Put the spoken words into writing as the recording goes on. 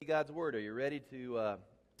God's Word. Are you ready to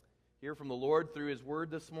hear from the Lord through His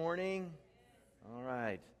Word this morning? All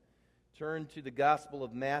right. Turn to the Gospel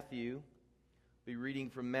of Matthew. I'll be reading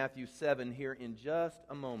from Matthew 7 here in just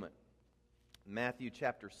a moment. Matthew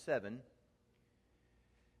chapter 7.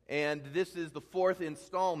 And this is the fourth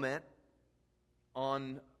installment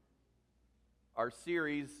on our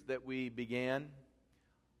series that we began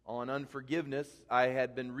on unforgiveness. I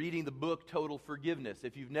had been reading the book Total Forgiveness.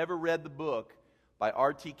 If you've never read the book by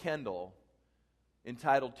R.T. Kendall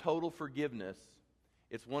entitled Total Forgiveness,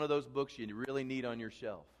 it's one of those books you really need on your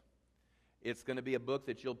shelf. It's going to be a book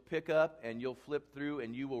that you'll pick up and you'll flip through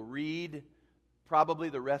and you will read probably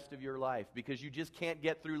the rest of your life, because you just can't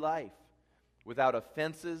get through life without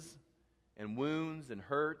offenses and wounds and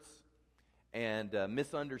hurts and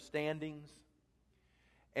misunderstandings.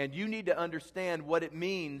 And you need to understand what it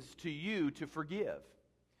means to you to forgive.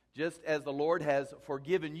 Just as the Lord has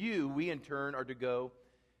forgiven you, we in turn are to go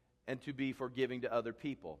and to be forgiving to other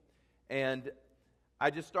people. And I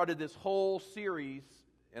just started this whole series,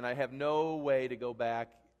 and I have no way to go back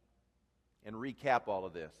and recap all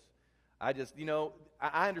of this. I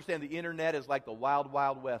understand the internet is like the wild,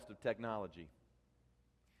 wild west of technology.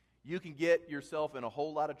 You can get yourself in a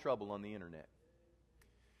whole lot of trouble on the internet.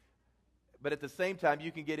 But at the same time,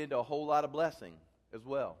 you can get into a whole lot of blessing as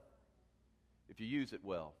well, if you use it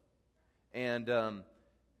well. And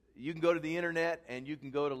you can go to the internet, and you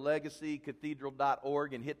can go to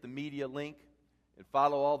legacycathedral.org and hit the media link and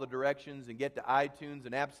follow all the directions and get to iTunes,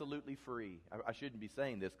 and absolutely free. I shouldn't be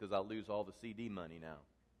saying this because I'll lose all the CD money now.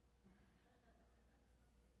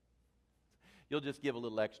 You'll just give a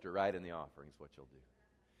little extra right in the offering is what you'll do.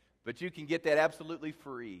 But you can get that absolutely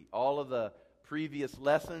free, all of the previous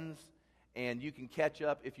lessons. And you can catch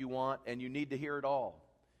up if you want, and you need to hear it all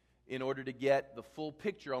in order to get the full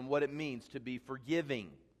picture on what it means to be forgiving.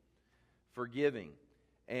 Forgiving.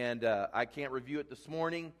 And I can't review it this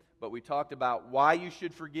morning, but we talked about why you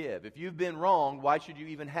should forgive. If you've been wrong, why should you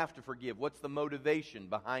even have to forgive? What's the motivation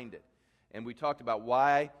behind it? And we talked about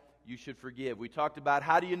why you should forgive. We talked about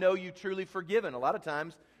how do you know you truly forgiven. A lot of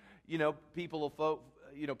times, people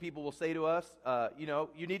will say to us,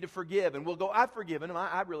 you need to forgive. And we'll go, I've forgiven him.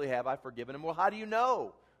 I really have. I've forgiven him. Well, how do you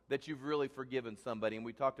know that you've really forgiven somebody? And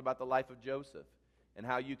we talked about the life of Joseph and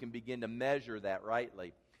how you can begin to measure that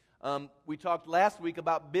rightly. We talked last week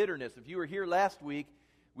about bitterness. If you were here last week,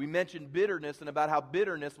 we mentioned bitterness and about how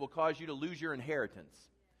bitterness will cause you to lose your inheritance.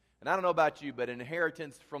 And I don't know about you, but an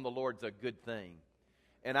inheritance from the Lord's a good thing.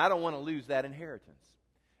 And I don't want to lose that inheritance.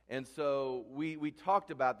 And so we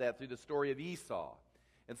talked about that through the story of Esau.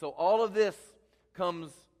 And so all of this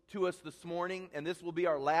comes to us this morning, and this will be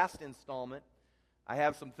our last installment. I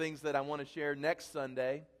have some things that I want to share next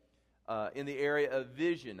Sunday in the area of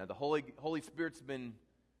vision. Now, the Holy Spirit's been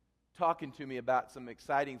talking to me about some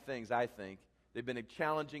exciting things, I think. They've been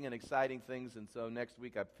challenging and exciting things, and so next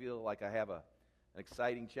week I feel like I have an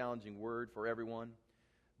exciting, challenging word for everyone.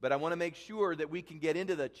 But I want to make sure that we can get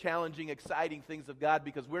into the challenging, exciting things of God,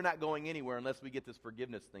 because we're not going anywhere unless we get this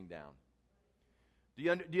forgiveness thing down. Do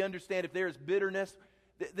you understand? If there is bitterness,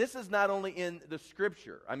 this is not only in the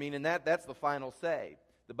Scripture. I mean, and that's the final say.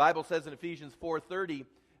 The Bible says in Ephesians 4:30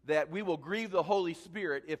 that we will grieve the Holy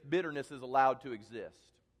Spirit if bitterness is allowed to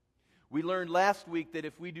exist. We learned last week that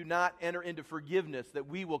if we do not enter into forgiveness, that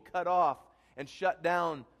we will cut off and shut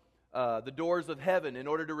down the doors of heaven in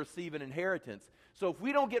order to receive an inheritance. So if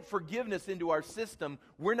we don't get forgiveness into our system,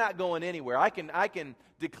 we're not going anywhere. I can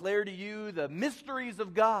declare to you the mysteries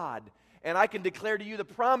of God, and I can declare to you the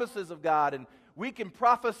promises of God, and we can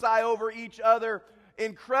prophesy over each other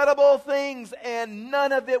incredible things, and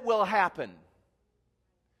none of it will happen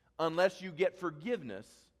unless you get forgiveness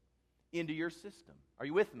into your system. Are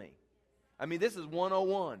you with me? I mean, this is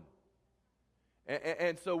 101.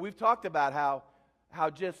 And so we've talked about how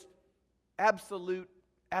just absolute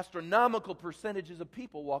astronomical percentages of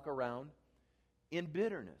people walk around in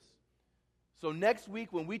bitterness. So next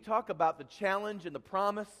week, when we talk about the challenge and the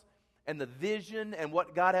promise and the vision and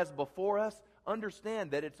what God has before us,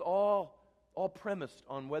 understand that it's all premised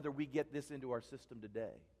on whether we get this into our system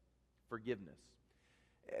today. Forgiveness.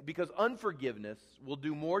 Because unforgiveness will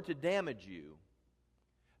do more to damage you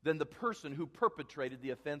than the person who perpetrated the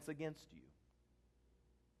offense against you.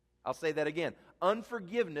 I'll say that again.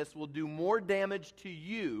 Unforgiveness will do more damage to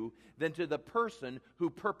you than to the person who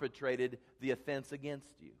perpetrated the offense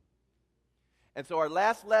against you. And so our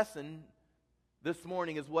last lesson this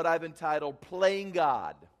morning is what I've entitled Playing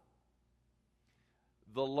God,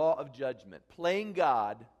 the Law of Judgment. Playing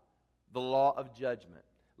God, the Law of Judgment.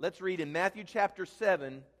 Let's read in Matthew chapter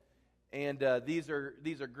 7, and these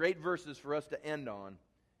are great verses for us to end on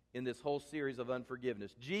in this whole series of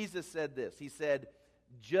unforgiveness. Jesus said this. He said,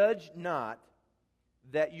 "Judge not,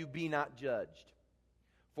 that you be not judged.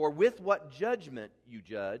 For with what judgment you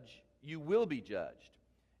judge, you will be judged.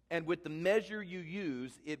 And with the measure you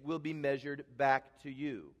use, it will be measured back to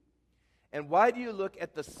you. And why do you look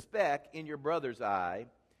at the speck in your brother's eye,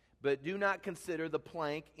 but do not consider the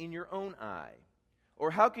plank in your own eye?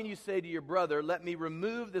 Or how can you say to your brother, 'Let me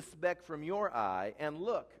remove the speck from your eye,' and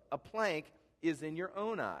look, a plank is in your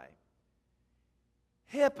own eye?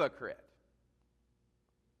 Hypocrite."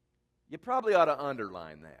 You probably ought to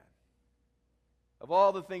underline that. Of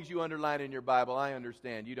all the things you underline in your Bible, I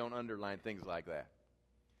understand you don't underline things like that.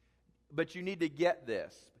 But you need to get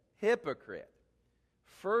this. Hypocrite.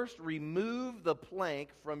 First remove the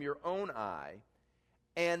plank from your own eye,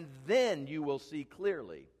 and then you will see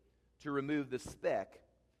clearly to remove the speck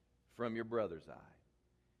from your brother's eye.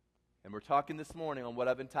 And we're talking this morning on what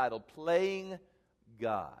I've entitled Playing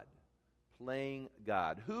God. Playing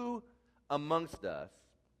God. Who amongst us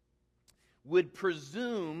would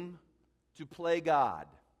presume to play God?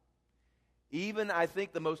 Even, I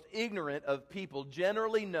think, the most ignorant of people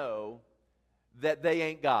generally know that they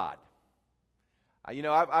ain't God.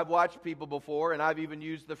 I've watched people before, and I've even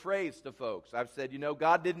used the phrase to folks. I've said,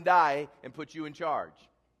 God didn't die and put you in charge.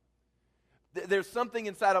 There's something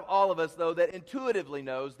inside of all of us, though, that intuitively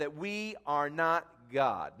knows that we are not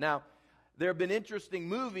God. Now, there have been interesting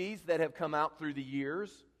movies that have come out through the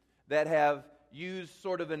years that have used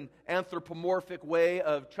sort of an anthropomorphic way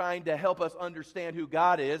of trying to help us understand who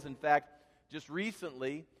God is. In fact, just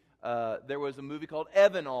recently, there was a movie called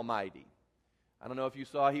Evan Almighty. I don't know if you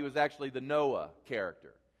saw, he was actually the Noah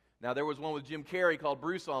character. Now, there was one with Jim Carrey called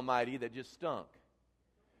Bruce Almighty that just stunk.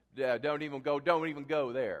 Don't even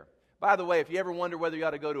go there. By the way, if you ever wonder whether you ought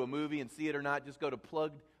to go to a movie and see it or not, just go to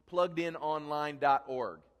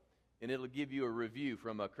pluggedinonline.org, and it'll give you a review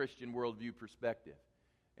from a Christian worldview perspective.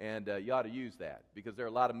 And you ought to use that, because there are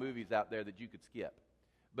a lot of movies out there that you could skip.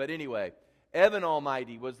 But anyway, Evan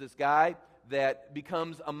Almighty was this guy that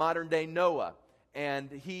becomes a modern-day Noah,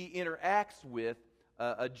 and he interacts with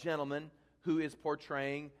a gentleman who is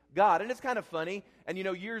portraying God. And it's kind of funny. And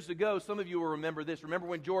years ago, some of you will remember this. Remember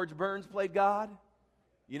when George Burns played God?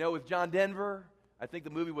 With John Denver? I think the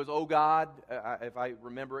movie was Oh God, if I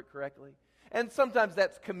remember it correctly. And sometimes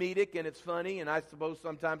that's comedic and it's funny, and I suppose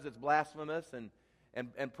sometimes it's blasphemous, and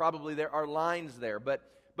probably there are lines there. But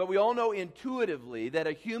we all know intuitively that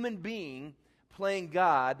a human being playing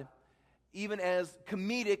God, even as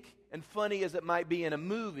comedic and funny as it might be in a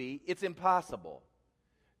movie, it's impossible.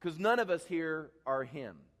 Because none of us here are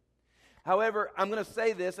him. However, I'm going to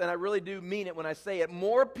say this, and I really do mean it when I say it.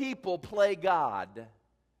 More people play God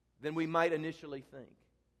than we might initially think.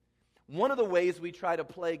 One of the ways we try to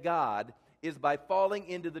play God is by falling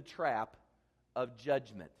into the trap of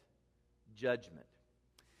judgment. Judgment.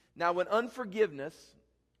 Now, when unforgiveness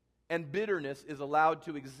and bitterness is allowed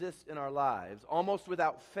to exist in our lives, almost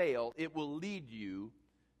without fail, it will lead you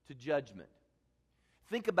to judgment.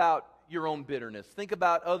 Think about your own bitterness. Think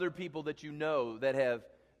about other people that you know that have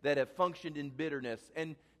functioned in bitterness.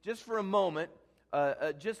 And just for a moment,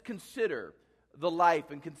 just consider the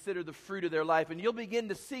life and consider the fruit of their life. And you'll begin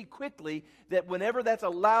to see quickly that whenever that's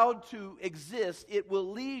allowed to exist, it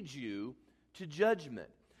will lead you to judgment.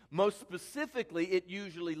 Most specifically, it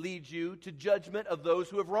usually leads you to judgment of those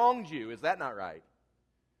who have wronged you. Is that not right?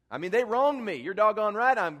 I mean, they wronged me. You're doggone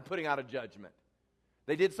right I'm putting out a judgment.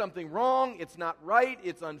 They did something wrong. It's not right.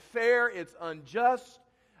 It's unfair. It's unjust.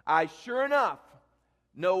 I sure enough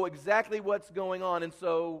know exactly what's going on. And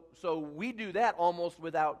so we do that almost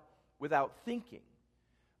without thinking.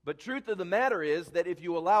 But truth of the matter is that if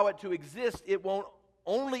you allow it to exist, it won't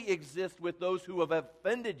only exist with those who have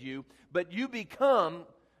offended you, but you become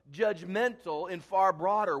judgmental in far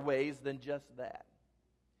broader ways than just that.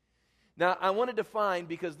 Now, I want to define,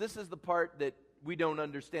 because this is the part that we don't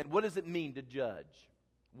understand. What does it mean to judge?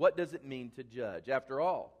 What does it mean to judge? After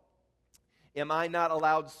all, am I not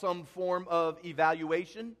allowed some form of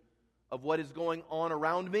evaluation of what is going on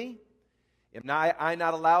around me? Am I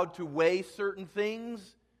not allowed to weigh certain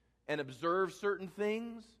things and observe certain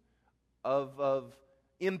things of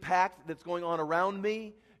impact that's going on around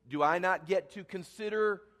me? Do I not get to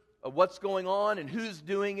consider what's going on and who's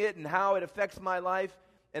doing it and how it affects my life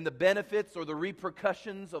and the benefits or the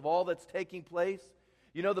repercussions of all that's taking place?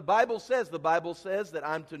 The Bible says that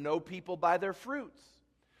I'm to know people by their fruits.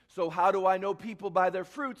 So how do I know people by their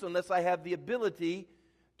fruits unless I have the ability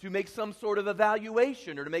to make some sort of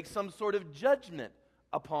evaluation or to make some sort of judgment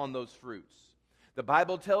upon those fruits? The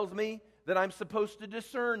Bible tells me that I'm supposed to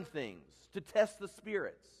discern things, to test the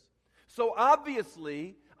spirits. So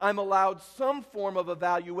obviously, I'm allowed some form of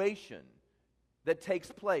evaluation that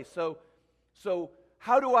takes place. So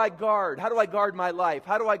how do I guard? How do I guard my life?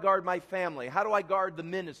 How do I guard my family? How do I guard the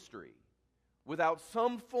ministry without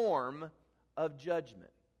some form of judgment?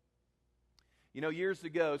 You know, years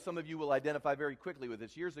ago, some of you will identify very quickly with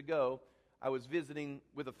this. Years ago, I was visiting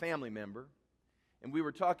with a family member, and we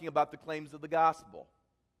were talking about the claims of the gospel.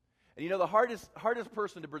 And you know, the hardest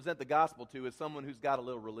person to present the gospel to is someone who's got a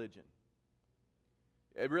little religion.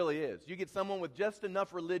 It really is. You get someone with just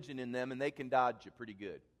enough religion in them, and they can dodge you pretty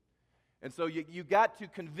good. And so you got to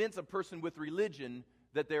convince a person with religion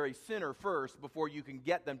that they're a sinner first before you can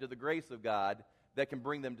get them to the grace of God that can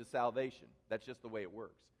bring them to salvation. That's just the way it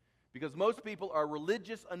works. Because most people are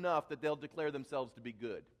religious enough that they'll declare themselves to be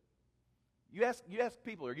good. You ask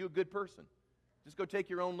people, are you a good person? Just go take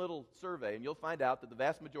your own little survey, and you'll find out that the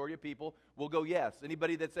vast majority of people will go yes.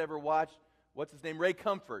 Anybody that's ever watched, what's his name, Ray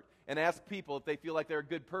Comfort, and ask people if they feel like they're a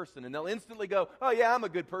good person, and they'll instantly go, oh yeah, I'm a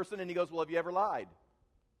good person. And he goes, well, have you ever lied?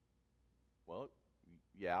 Well,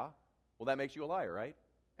 yeah. Well, that makes you a liar, right?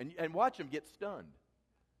 And watch them get stunned.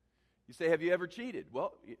 You say, have you ever cheated?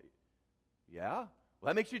 Well, yeah. Well,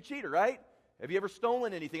 that makes you a cheater, right? Have you ever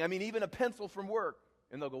stolen anything? I mean, even a pencil from work.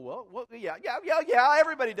 And they'll go, well, yeah,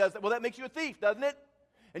 everybody does that. Well, that makes you a thief, doesn't it?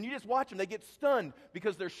 And you just watch them. They get stunned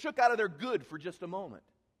because they're shook out of their good for just a moment.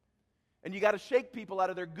 And you got to shake people out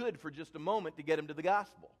of their good for just a moment to get them to the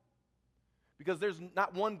gospel. Because there's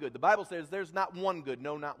not one good. The Bible says there's not one good.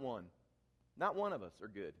 No, not one. Not one of us are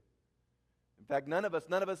good. In fact, none of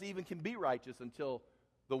us even can be righteous until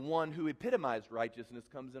the one who epitomized righteousness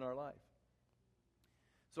comes in our life.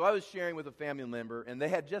 So I was sharing with a family member, and they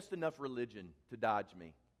had just enough religion to dodge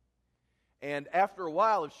me. And after a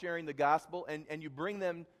while of sharing the gospel, and you bring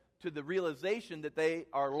them to the realization that they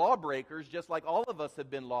are lawbreakers, just like all of us have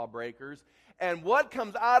been lawbreakers, and what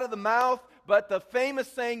comes out of the mouth but the famous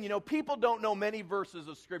saying, you know, people don't know many verses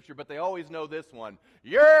of Scripture, but they always know this one.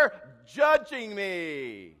 You're judging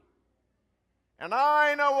me. And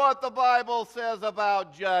I know what the Bible says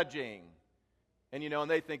about judging. And, you know, and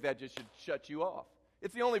they think that just should shut you off.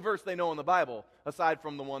 It's the only verse they know in the Bible, aside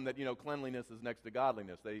from the one that, you know, cleanliness is next to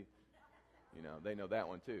godliness. They know that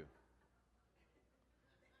one too.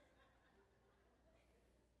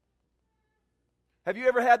 Have you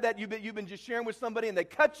ever had that? You've been just sharing with somebody and they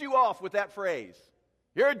cut you off with that phrase.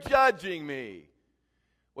 You're judging me.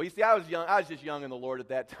 Well, you see, I was just young in the Lord at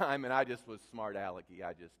that time, and I just was smart alecky.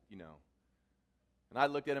 And I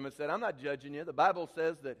looked at him and said, I'm not judging you. The Bible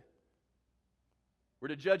says that we're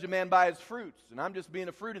to judge a man by his fruits, and I'm just being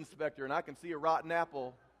a fruit inspector, and I can see a rotten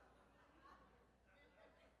apple.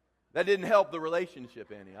 That didn't help the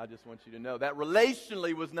relationship, Annie. I just want you to know that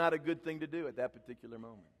relationally was not a good thing to do at that particular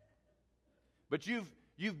moment. But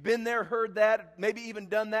you've been there, heard that, maybe even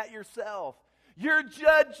done that yourself. You're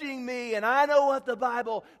judging me, and I know what the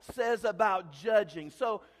Bible says about judging.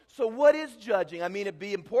 So what is judging? I mean, it'd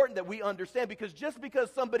be important that we understand, because just because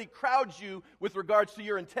somebody crowds you with regards to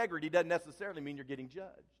your integrity doesn't necessarily mean you're getting judged.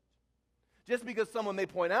 Just because someone may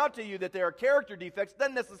point out to you that there are character defects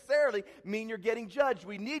doesn't necessarily mean you're getting judged.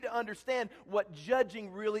 We need to understand what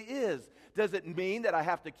judging really is. Does it mean that I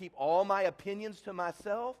have to keep all my opinions to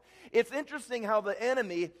myself? It's interesting how the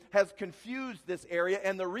enemy has confused this area,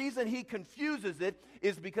 and the reason he confuses it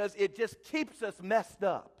is because it just keeps us messed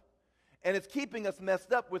up. And it's keeping us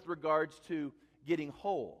messed up with regards to getting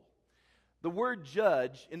whole. The word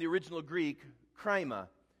judge in the original Greek, krima,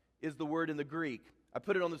 is the word in the Greek. I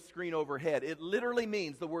put it on the screen overhead.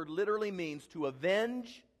 The word literally means to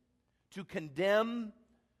avenge, to condemn,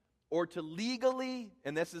 or to legally,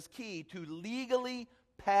 and this is key, to legally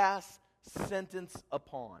pass sentence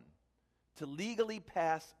upon. To legally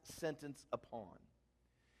pass sentence upon.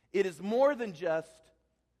 It is more than just,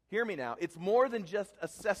 hear me now, it's more than just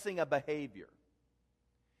assessing a behavior.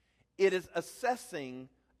 It is assessing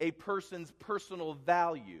a person's personal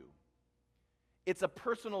value. It's a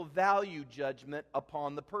personal value judgment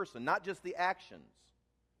upon the person, not just the actions.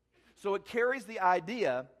 So it carries the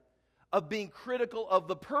idea of being critical of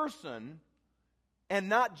the person and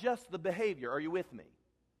not just the behavior. Are you with me?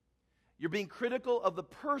 You're being critical of the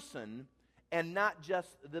person and not just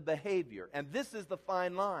the behavior. And this is the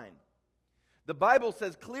fine line. The Bible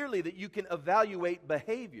says clearly that you can evaluate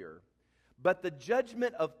behavior, but the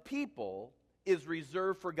judgment of people is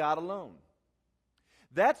reserved for God alone.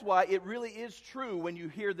 That's why it really is true when you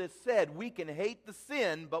hear this said, we can hate the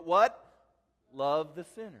sin, but what? Love the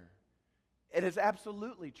sinner. It is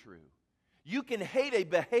absolutely true. You can hate a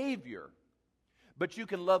behavior, but you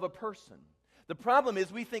can love a person. The problem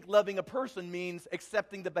is we think loving a person means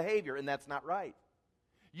accepting the behavior, and that's not right.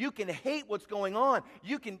 You can hate what's going on.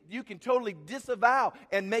 You can totally disavow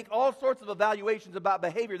and make all sorts of evaluations about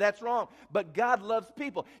behavior. That's wrong. But God loves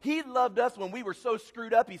people. He loved us when we were so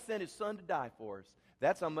screwed up, He sent His Son to die for us.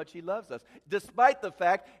 That's how much He loves us. Despite the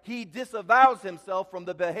fact He disavows Himself from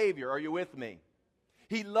the behavior. Are you with me?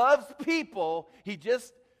 He loves people. He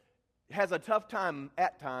just has a tough time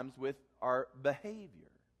at times with our behavior.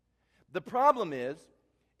 The problem is,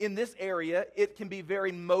 in this area, it can be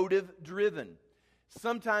very motive-driven.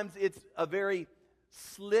 Sometimes it's a very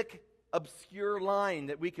slick, obscure line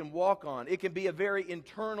that we can walk on. It can be a very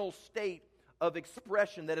internal state of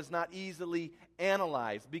expression that is not easily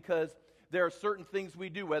analyzed because there are certain things we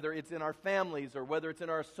do, whether it's in our families or whether it's in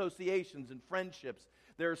our associations and friendships.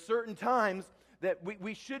 There are certain times that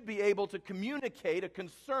we should be able to communicate a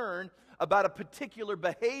concern about a particular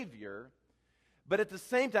behavior, but at the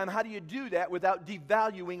same time, how do you do that without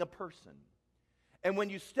devaluing a person? And when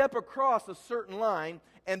you step across a certain line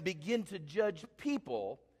and begin to judge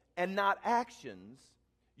people and not actions,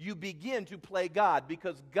 you begin to play God,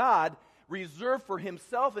 because God reserved for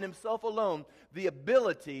Himself and Himself alone the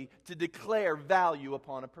ability to declare value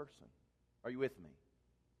upon a person. Are you with me?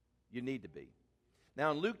 You need to be.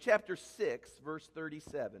 Now in Luke chapter 6, verse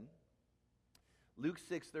 37, Luke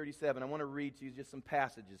 6:37, I want to read to you just some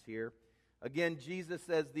passages here. Again, Jesus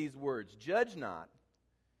says these words, "Judge not,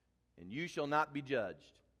 and you shall not be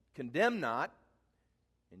judged. Condemn not,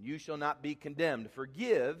 and you shall not be condemned.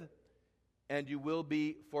 Forgive, and you will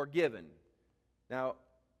be forgiven." Now,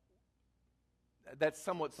 that's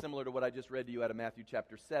somewhat similar to what I just read to you out of Matthew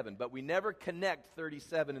chapter 7, but we never connect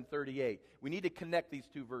 37 and 38. We need to connect these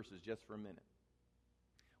two verses just for a minute.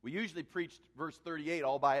 We usually preach verse 38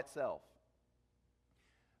 all by itself,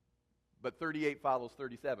 but 38 follows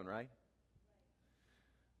 37, right?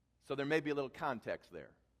 So there may be a little context there.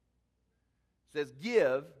 It says,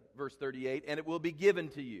 "Give," verse 38, "and it will be given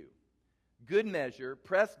to you. Good measure,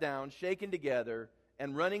 pressed down, shaken together,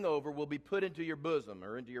 and running over will be put into your bosom,"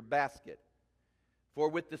 or into your basket. "For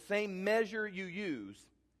with the same measure you use,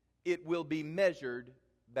 it will be measured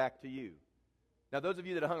back to you." Now, those of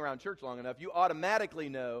you that have hung around church long enough, you automatically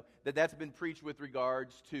know that that's been preached with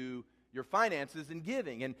regards to your finances and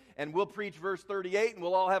giving. And we'll preach verse 38, and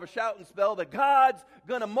we'll all have a shouting spell that God's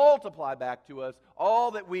going to multiply back to us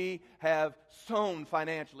all that we have sown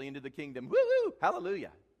financially into the kingdom. Woo-hoo!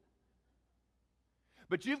 Hallelujah.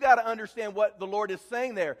 But you've got to understand what the Lord is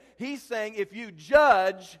saying there. He's saying if you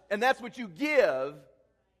judge, and that's what you give,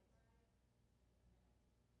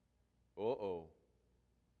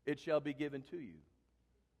 it shall be given to you.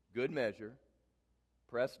 Good measure,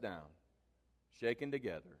 pressed down, shaken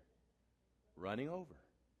together, running over.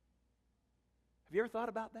 Have you ever thought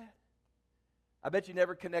about that? I bet you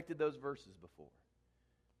never connected those verses before.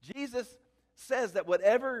 Jesus says that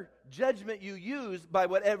whatever judgment you use, by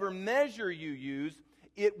whatever measure you use,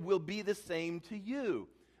 it will be the same to you.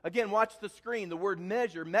 Again, watch the screen. The word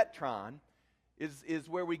measure, metron, is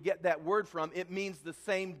where we get that word from. It means the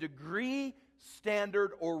same degree,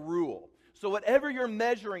 standard, or rule. So whatever your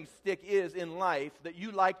measuring stick is in life that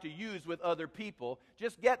you like to use with other people,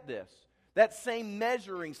 just get this. That same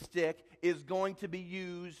measuring stick is going to be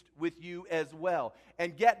used with you as well.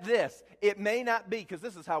 And get this, it may not be, because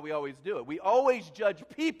this is how we always do it. We always judge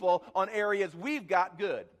people on areas we've got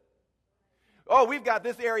good. Oh, we've got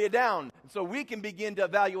this area down, so we can begin to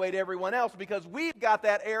evaluate everyone else because we've got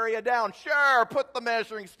that area down. Sure, put the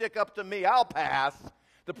measuring stick up to me, I'll pass.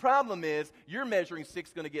 The problem is, your measuring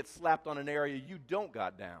stick's going to get slapped on an area you don't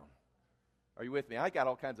got down. Are you with me? I got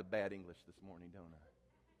all kinds of bad English this morning, don't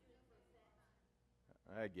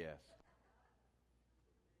I? I guess.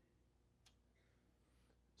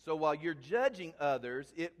 So while you're judging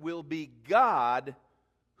others, it will be God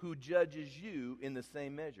who judges you in the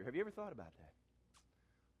same measure. Have you ever thought about that?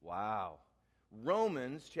 Wow.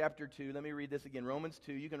 Romans chapter 2, let me read this again. Romans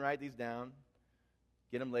 2, you can write these down.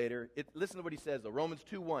 Get them later. Listen to what he says, though. Romans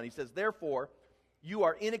 2:1. He says, "Therefore, you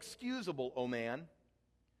are inexcusable, O man,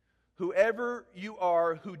 whoever you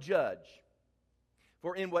are who judge.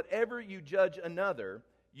 For in whatever you judge another,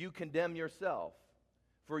 you condemn yourself.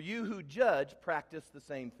 For you who judge practice the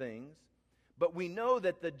same things. But we know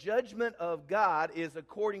that the judgment of God is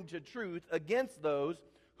according to truth against those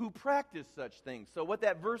who practice such things." So what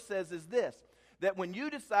that verse says is this, that when you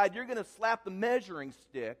decide you're going to slap the measuring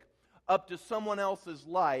stick up to someone else's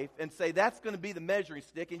life and say that's going to be the measuring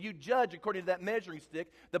stick, and you judge according to that measuring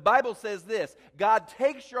stick, the Bible says this: God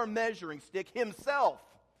takes your measuring stick Himself,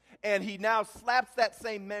 and He now slaps that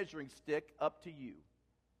same measuring stick up to you.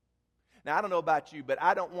 Now, I don't know about you, but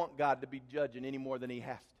I don't want God to be judging any more than He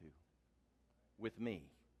has to with me.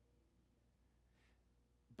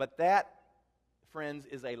 But that friends,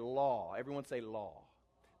 is a law. Everyone say law.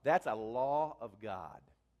 That's a law of God.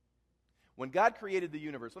 When God created the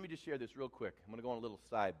universe, let me just share this real quick. I'm going to go on a little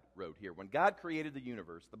side road here. When God created the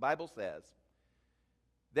universe, the Bible says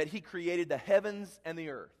that He created the heavens and the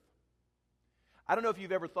earth. I don't know if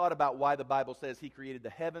you've ever thought about why the Bible says He created the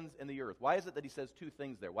heavens and the earth. Why is it that He says two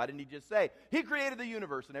things there? Why didn't He just say, He created the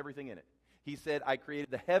universe and everything in it? He said, I created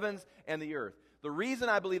the heavens and the earth. The reason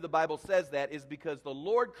I believe the Bible says that is because the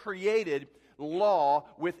Lord created law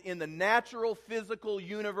within the natural, physical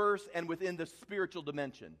universe and within the spiritual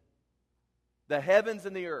dimension. The heavens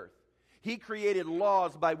and the earth. He created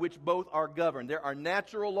laws by which both are governed. There are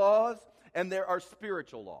natural laws and there are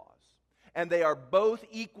spiritual laws. And they are both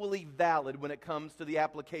equally valid when it comes to the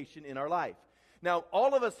application in our life. Now,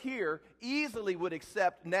 all of us here easily would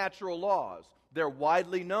accept natural laws. They're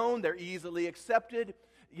widely known. They're easily accepted.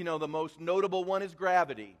 You know, the most notable one is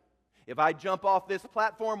gravity. If I jump off this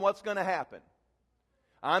platform, what's going to happen?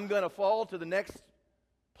 I'm going to fall to the next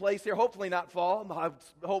place here. Hopefully not fall. I'll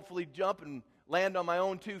hopefully jump and land on my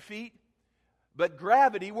own 2 feet. But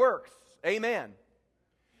gravity works. Amen.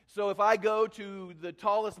 So if I go to the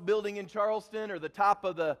tallest building in Charleston or the top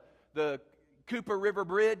of the Cooper River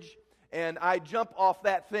Bridge and I jump off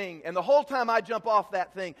that thing, and the whole time I jump off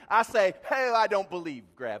that thing, I say, hey, I don't believe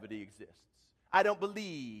gravity exists. I don't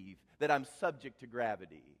believe that I'm subject to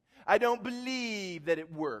gravity. I don't believe that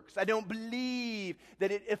it works. I don't believe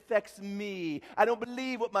that it affects me. I don't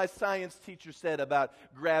believe what my science teacher said about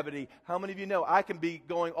gravity. How many of you know I can be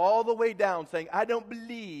going all the way down saying, I don't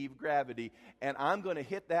believe gravity, and I'm going to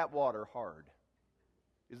hit that water hard.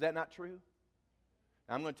 Is that not true?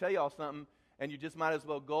 I'm going to tell you all something, and you just might as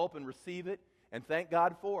well gulp and receive it and thank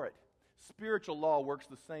God for it. Spiritual law works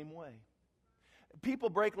the same way. People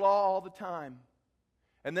break law all the time.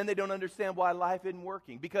 And then they don't understand why life isn't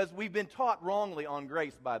working. Because we've been taught wrongly on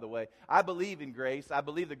grace, by the way. I believe in grace. I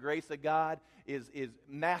believe the grace of God is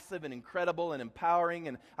massive and incredible and empowering.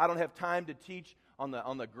 And I don't have time to teach on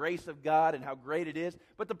the grace of God and how great it is.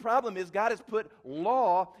 But the problem is God has put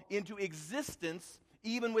law into existence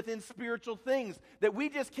even within spiritual things. That we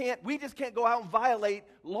just can't go out and violate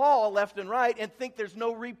law left and right and think there's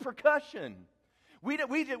no repercussion.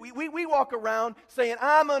 We walk around saying,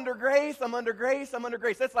 I'm under grace, I'm under grace, I'm under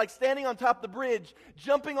grace. That's like standing on top of the bridge,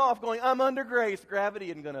 jumping off, going, I'm under grace.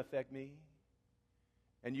 Gravity isn't going to affect me.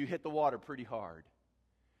 And you hit the water pretty hard.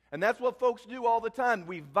 And that's what folks do all the time.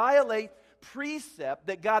 We violate precept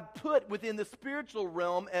that God put within the spiritual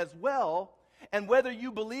realm as well. And whether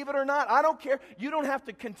you believe it or not, I don't care. You don't have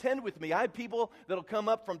to contend with me. I have people that'll come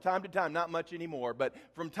up from time to time, not much anymore, but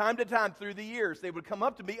from time to time through the years, they would come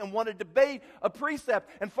up to me and want to debate a precept.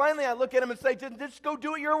 And finally I look at them and say, just go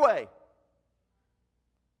do it your way.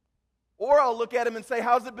 Or I'll look at them and say,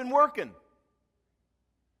 how's it been working?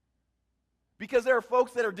 Because there are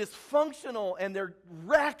folks that are dysfunctional and they're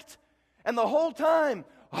wrecked. And the whole time,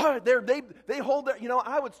 they hold their,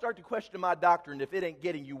 I would start to question my doctrine if it ain't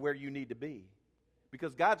getting you where you need to be.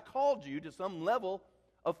 Because God's called you to some level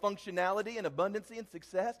of functionality and abundancy and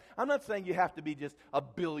success. I'm not saying you have to be just a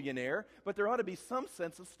billionaire, but there ought to be some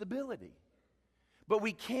sense of stability. But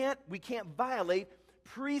we can't violate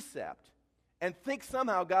precept and think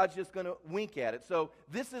somehow God's just going to wink at it. So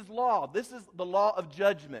this is law. This is the law of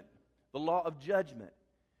judgment. The law of judgment.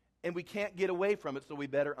 And we can't get away from it, so we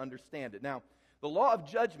better understand it. Now, the law of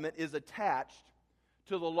judgment is attached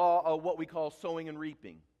to the law of what we call sowing and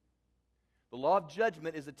reaping. The law of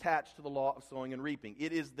judgment is attached to the law of sowing and reaping.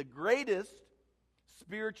 It is the greatest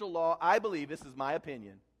spiritual law, I believe, this is my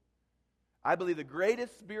opinion. I believe the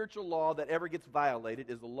greatest spiritual law that ever gets violated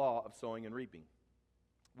is the law of sowing and reaping.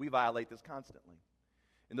 We violate this constantly.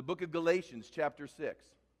 In the book of Galatians, chapter 6,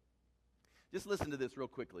 just listen to this real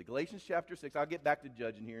quickly. Galatians chapter 6, I'll get back to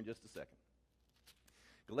judging here in just a second.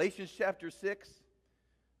 Galatians chapter 6,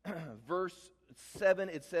 verse 7,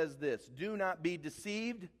 it says this, do not be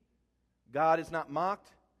deceived. God is not mocked.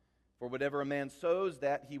 For whatever a man sows,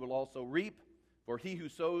 that he will also reap. For he who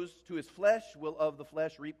sows to his flesh will of the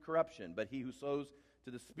flesh reap corruption. But he who sows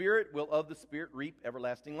to the Spirit will of the Spirit reap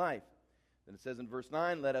everlasting life. Then it says in verse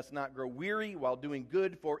 9, let us not grow weary while doing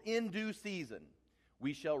good, for in due season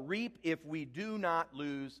we shall reap if we do not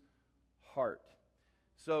lose heart.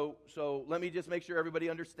 So let me just make sure everybody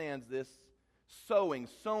understands this.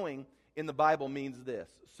 Sowing in the Bible means this.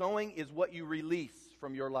 Sowing is what you release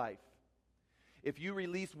from your life. If you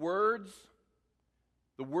release words,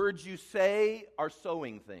 the words you say are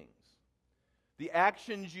sowing things. The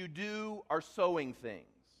actions you do are sowing things.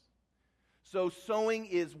 So sowing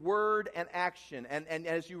is word and action. And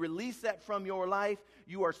as you release that from your life,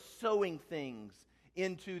 you are sowing things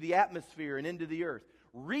into the atmosphere and into the earth.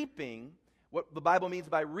 Reaping, What the Bible means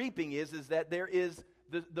by reaping is that there is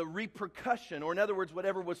the repercussion, or in other words,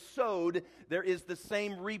 whatever was sowed, there is the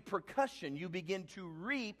same repercussion. You begin to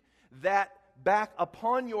reap that back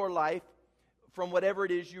upon your life from whatever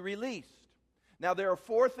it is you released. Now, there are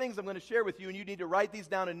 4 things I'm going to share with you, and you need to write these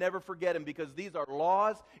down and never forget them, because these are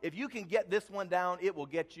laws. If you can get this one down, it will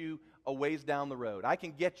get you a ways down the road. I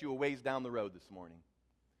can get you a ways down the road this morning.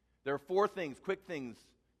 There are 4 things, quick things,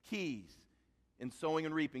 keys in sowing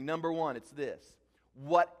and reaping. Number 1, it's this.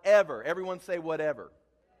 Whatever, everyone say whatever.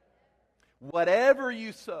 Whatever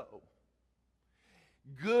you sow,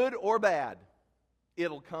 good or bad,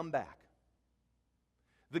 it'll come back.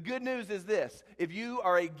 The good news is this: if you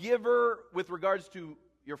are a giver with regards to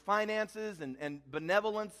your finances and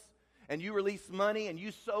benevolence, and you release money and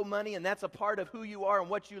you sow money, and that's a part of who you are and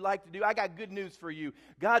what you like to do, I got good news for you.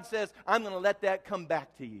 God says, I'm going to let that come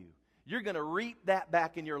back to you. You're going to reap that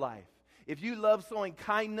back in your life. If you love sowing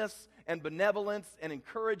kindness and benevolence and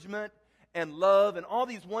encouragement and love and all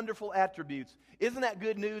these wonderful attributes, isn't that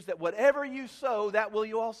good news that whatever you sow, that will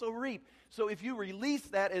you also reap? So if you release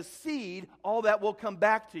that as seed, all that will come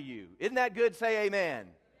back to you. Isn't that good? Say amen.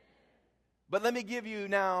 But let me give you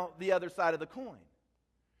now the other side of the coin.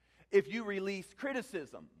 If you release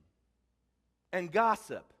criticism and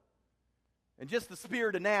gossip and just the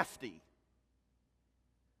spirit of nasty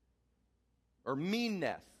or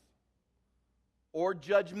meanness or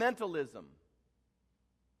judgmentalism,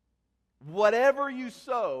 whatever you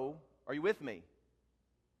sow, are you with me?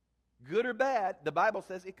 Good or bad, the Bible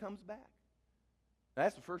says it comes back.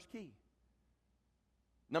 That's the first key.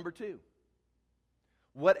 Number 2,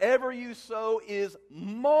 whatever you sow is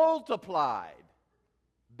multiplied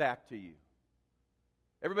back to you.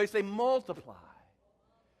 Everybody say multiply.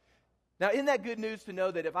 Now, isn't that good news to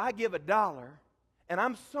know that if I give $1 and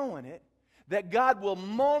I'm sowing it, that God will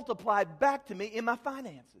multiply back to me in my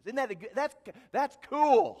finances? Isn't that that's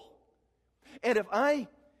cool? And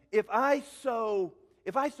if I sow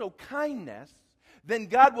kindness, then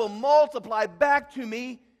God will multiply back to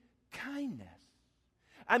me kindness.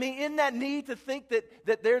 I mean, isn't that neat to think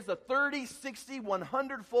that there's a 30, 60,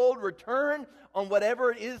 100-fold return on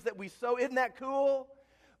whatever it is that we sow? Isn't that cool?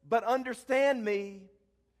 But understand me,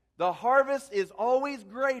 the harvest is always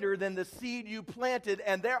greater than the seed you planted,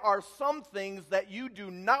 and there are some things that you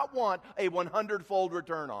do not want a 100-fold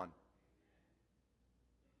return on.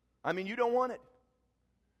 I mean, you don't want it.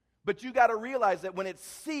 But you got to realize that when it's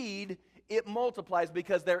seed, it multiplies,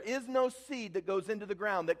 because there is no seed that goes into the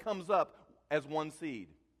ground that comes up as one seed.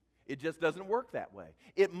 It just doesn't work that way.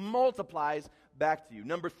 It multiplies back to you.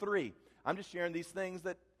 Number 3, I'm just sharing these things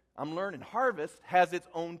that I'm learning. Harvest has its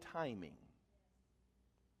own timing.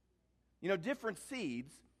 You know, different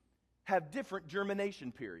seeds have different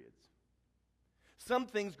germination periods. Some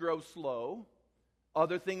things grow slow,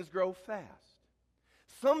 other things grow fast.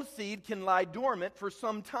 Some seed can lie dormant for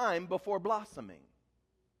some time before blossoming.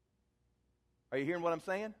 Are you hearing what I'm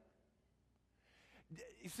saying?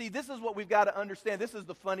 You see, this is what we've got to understand. This is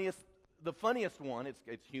the funniest one.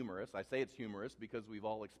 It's humorous. I say it's humorous because we've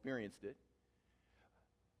all experienced it.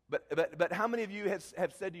 But how many of you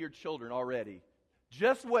have said to your children already,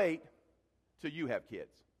 just wait till you have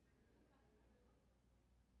kids?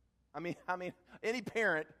 I mean, any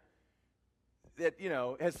parent that,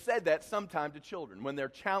 has said that sometime to children when they're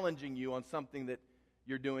challenging you on something that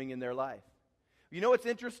you're doing in their life. You know what's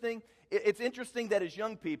interesting? It's interesting that as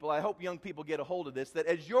young people, I hope young people get a hold of this, that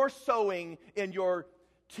as you're sowing in your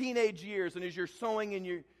teenage years and as you're sowing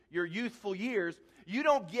in your youthful years, you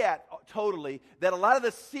don't get totally that a lot of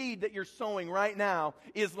the seed that you're sowing right now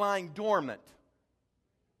is lying dormant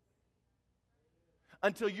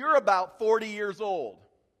until you're about 40 years old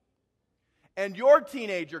and your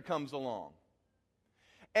teenager comes along.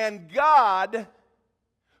 And God,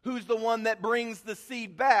 who's the one that brings the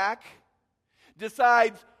seed back,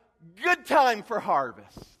 decides, good time for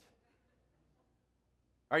harvest.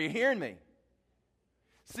 Are you hearing me?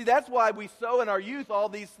 See, that's why we sow in our youth all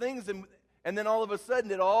these things, and then all of a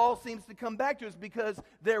sudden it all seems to come back to us, because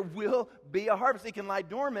there will be a harvest. It can lie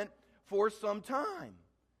dormant for some time.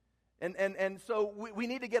 And so we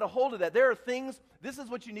need to get a hold of that. There are things, this is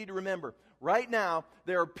what you need to remember. Right now,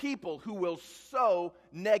 there are people who will sow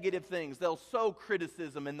negative things. They'll sow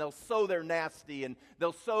criticism, and they'll sow their nasty, and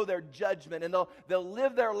they'll sow their judgment, and they'll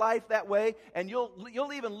live their life that way, and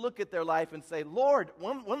you'll even look at their life and say, Lord,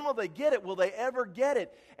 when will they get it? Will they ever get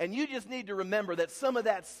it? And you just need to remember that some of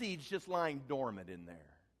that seed's just lying dormant in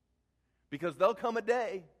there. Because there'll come a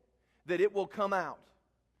day that it will come out.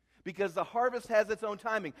 Because the harvest has its own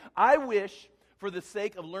timing. I wish, for the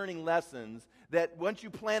sake of learning lessons, that once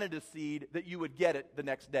you planted a seed, that you would get it the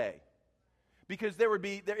next day. Because it would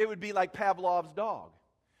be like Pavlov's dog.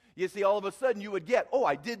 You see, all of a sudden you would get, oh,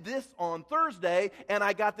 I did this on Thursday, and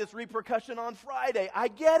I got this repercussion on Friday. I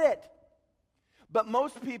get it. But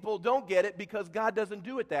most people don't get it because God doesn't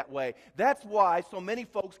do it that way. That's why so many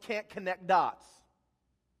folks can't connect dots.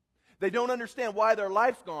 They don't understand why their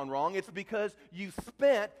life's gone wrong. It's because you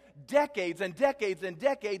spent decades and decades and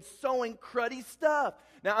decades sowing cruddy stuff.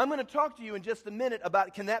 Now, I'm going to talk to you in just a minute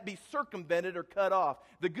about can that be circumvented or cut off.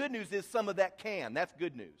 The good news is some of that can. That's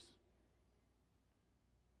good news.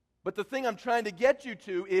 But the thing I'm trying to get you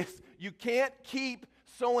to is you can't keep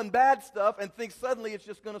sowing bad stuff and think suddenly it's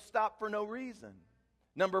just going to stop for no reason.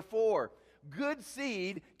 Number 4, good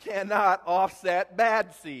seed cannot offset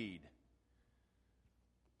bad seed.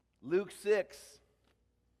 Luke 43,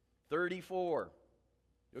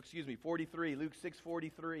 Luke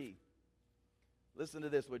 6:43. Listen to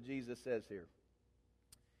this, what Jesus says here.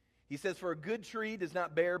 He says, for a good tree does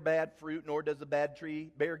not bear bad fruit, nor does a bad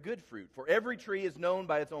tree bear good fruit. For every tree is known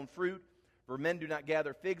by its own fruit. For men do not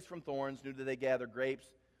gather figs from thorns, nor do they gather grapes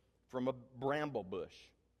from a bramble bush.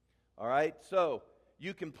 All right, so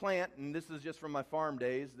you can plant, and this is just from my farm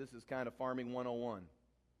days. This is kind of farming 101.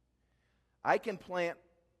 I can plant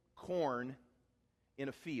corn in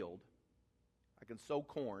a field. I can sow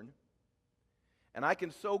corn. And I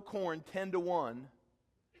can sow corn 10-1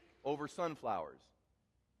 over sunflowers.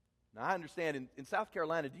 Now, I understand in South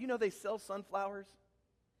Carolina, do you know they sell sunflowers?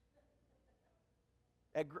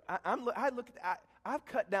 I've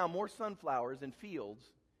cut down more sunflowers in fields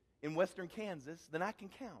in western Kansas than I can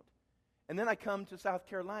count. And then I come to South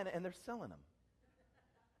Carolina and they're selling them.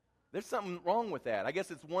 There's something wrong with that. I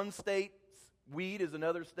guess it's one state's weed is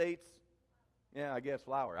another state's, I guess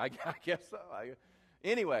flower. I guess so.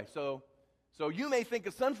 Anyway, so you may think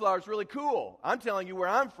a sunflower is really cool. I'm telling you where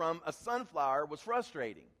I'm from, a sunflower was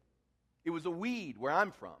frustrating. It was a weed where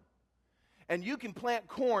I'm from. And you can plant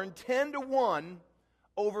corn 10-1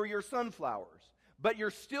 over your sunflowers, but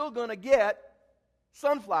you're still going to get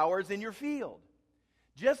sunflowers in your field.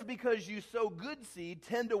 Just because you sow good seed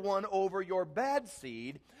 10-1 over your bad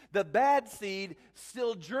seed, the bad seed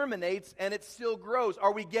still germinates and it still grows.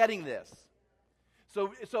 Are we getting this?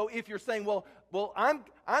 So if you're saying, well,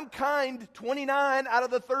 I'm kind 29 out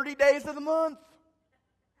of the 30 days of the month.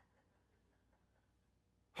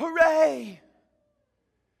 Hooray!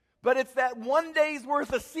 But it's that one day's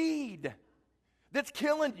worth of seed that's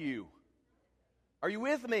killing you. Are you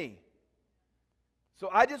with me? So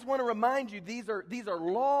I just want to remind you, these are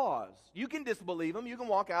laws. You can disbelieve them. You can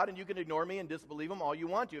walk out and you can ignore me and disbelieve them all you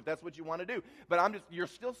want to if that's what you want to do. But you're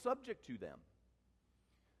still subject to them.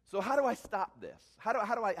 So how do I stop this? How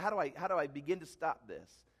do I begin to stop this?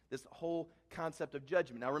 This whole concept of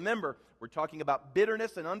judgment. Now remember, we're talking about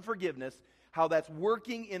bitterness and unforgiveness, how that's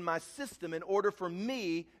working in my system in order for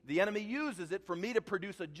me, the enemy uses it for me to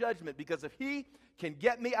produce a judgment. Because if he can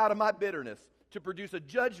get me out of my bitterness to produce a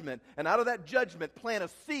judgment, and out of that judgment plant a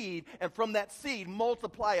seed, and from that seed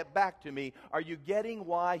multiply it back to me, are you getting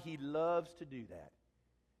why he loves to do that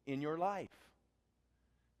in your life?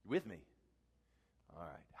 With me? All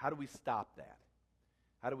right. How do we stop that?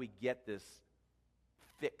 How do we get this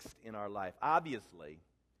fixed in our life? Obviously,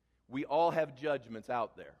 we all have judgments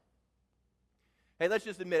out there. Hey, let's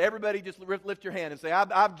just admit, everybody just lift your hand and say,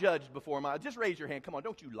 I've judged before. Just raise your hand. Come on,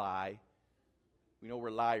 don't you lie. We know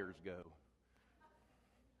where liars go.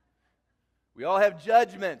 We all have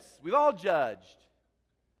judgments. We've all judged.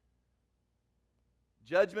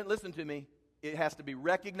 Judgment, listen to me, it has to be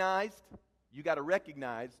recognized. You got to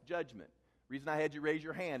recognize judgment. The reason I had you raise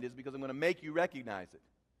your hand is because I'm going to make you recognize it.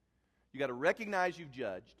 You got to recognize you've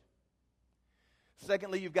judged.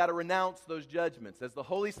 Secondly, you've got to renounce those judgments. As the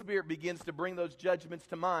Holy Spirit begins to bring those judgments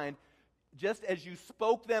to mind, just as you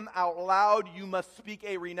spoke them out loud, you must speak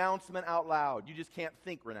a renouncement out loud. You just can't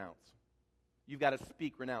think renounce. You've got to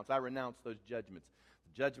speak renounce. I renounce those judgments.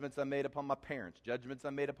 Judgments I made upon my parents. Judgments I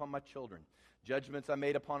made upon my children. Judgments I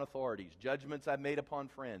made upon authorities. Judgments I made upon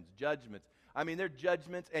friends. Judgments. I mean, they're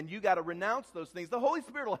judgments, and you got to renounce those things. The Holy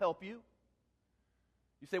Spirit will help you.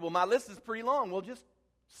 You say, well, my list is pretty long. Well, just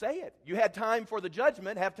say it. You had time for the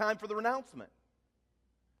judgment, have time for the renouncement.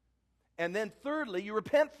 And then thirdly, you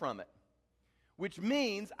repent from it, which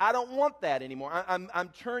means I don't want that anymore. I'm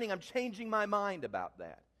changing my mind about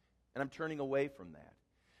that, and I'm turning away from that.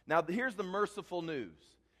 Now, here's the merciful news.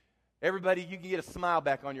 Everybody, you can get a smile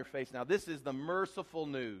back on your face now. This is the merciful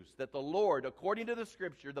news that the Lord, according to the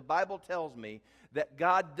Scripture, the Bible tells me that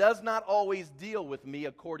God does not always deal with me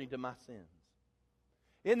according to my sins.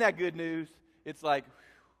 Isn't that good news? It's like,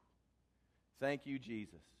 thank you,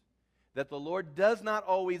 Jesus. That the Lord does not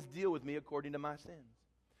always deal with me according to my sins.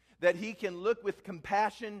 That He can look with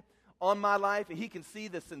compassion on my life, and He can see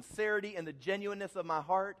the sincerity and the genuineness of my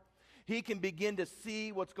heart. He can begin to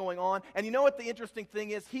see what's going on. And you know what the interesting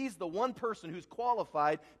thing is? He's the one person who's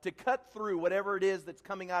qualified to cut through whatever it is that's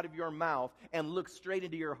coming out of your mouth and look straight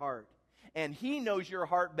into your heart. And He knows your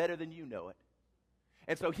heart better than you know it.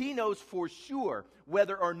 And so He knows for sure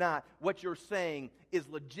whether or not what you're saying is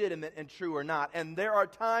legitimate and true or not. And there are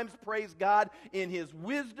times, praise God, in His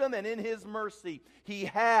wisdom and in His mercy, He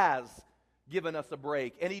has given us a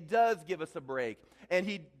break. And He does give us a break. And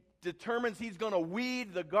He determines He's going to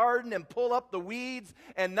weed the garden and pull up the weeds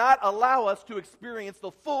and not allow us to experience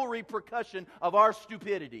the full repercussion of our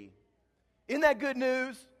stupidity. Isn't that good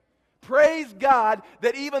news? Praise God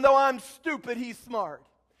that even though I'm stupid, He's smart.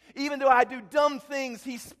 Even though I do dumb things,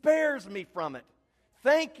 He spares me from it.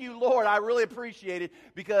 Thank you, Lord. I really appreciate it,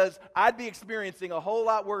 because I'd be experiencing a whole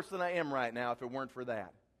lot worse than I am right now if it weren't for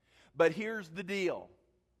that. But here's the deal.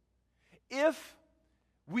 If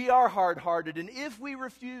we are hard-hearted, and if we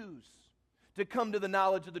refuse to come to the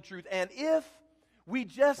knowledge of the truth, and if we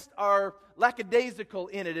just are lackadaisical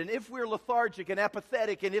in it, and if we're lethargic and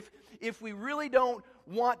apathetic, and if we really don't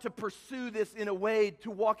want to pursue this in a way to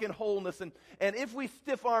walk in wholeness, and if we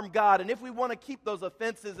stiff-arm God, and if we want to keep those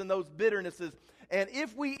offenses and those bitternesses, and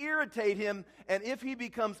if we irritate Him, and if He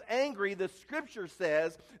becomes angry, the Scripture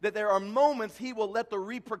says that there are moments He will let the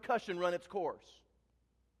repercussion run its course.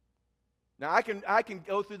 Now, I can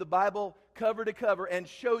go through the Bible cover to cover and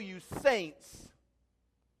show you saints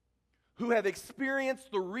who have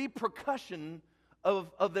experienced the repercussion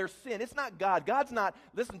of their sin. It's not God. God's not,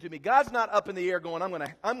 listen to me, God's not up in the air going, I'm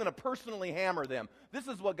going to personally hammer them. This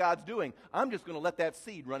is what God's doing. I'm just going to let that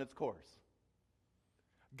seed run its course.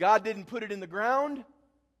 God didn't put it in the ground.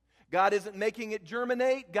 God isn't making it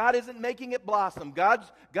germinate. God isn't making it blossom. God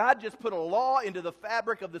just put a law into the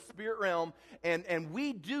fabric of the spirit realm, and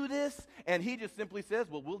we do this, and He just simply says,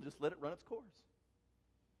 well, we'll just let it run its course.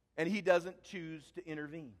 And He doesn't choose to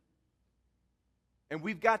intervene. And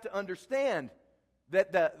we've got to understand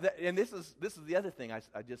that and this is the other thing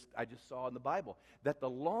I just saw in the Bible, that the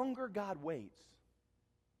longer God waits,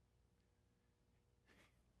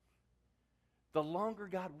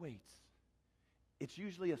 it's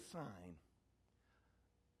usually a sign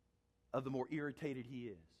of the more irritated He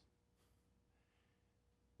is.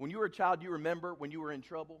 When you were a child, you remember when you were in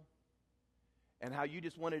trouble and how you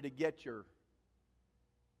just wanted to get your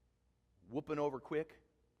whooping over quick?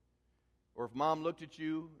 Or if Mom looked at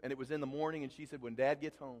you and it was in the morning and she said, when Dad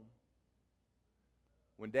gets home,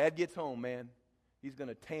 man, he's going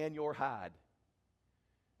to tan your hide.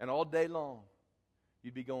 And all day long,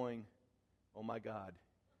 you'd be going, oh my God,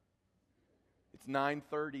 it's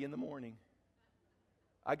 9:30 in the morning.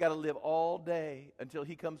 I got to live all day until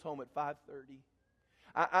he comes home at 5:30.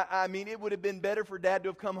 I mean, it would have been better for Dad to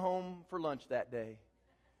have come home for lunch that day,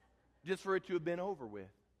 just for it to have been over with.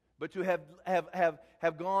 But to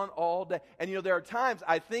have gone all day. And you know, there are times,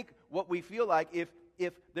 I think what we feel like,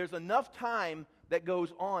 if there's enough time that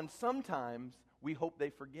goes on, sometimes we hope they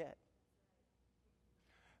forget.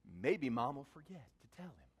 Maybe Mom will forget to tell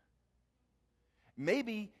him.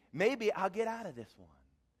 Maybe I'll get out of this one.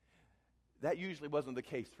 That usually wasn't the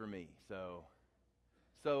case for me. So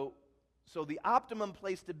the optimum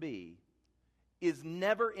place to be is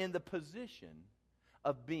never in the position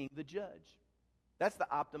of being the judge. That's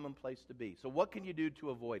the optimum place to be. So what can you do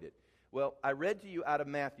to avoid it? Well, I read to you out of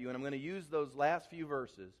Matthew, and I'm going to use those last few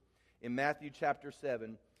verses in Matthew chapter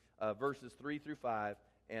 7, verses 3 through 5,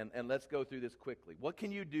 and let's go through this quickly. What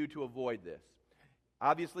can you do to avoid this?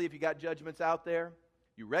 Obviously, if you got judgments out there,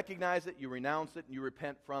 you recognize it, you renounce it, and you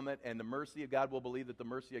repent from it, and the mercy of God will believe that the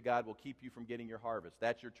mercy of God will keep you from getting your harvest.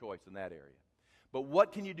 That's your choice in that area. But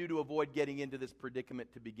what can you do to avoid getting into this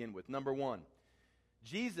predicament to begin with? Number one,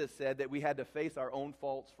 Jesus said that we had to face our own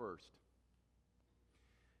faults first.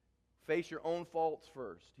 Face your own faults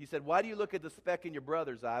first. He said, why do you look at the speck in your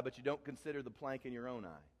brother's eye, but you don't consider the plank in your own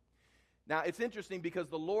eye? Now, it's interesting because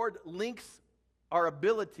the Lord links our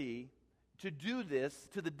ability to do this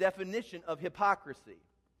to the definition of hypocrisy.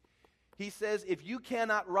 He says, if you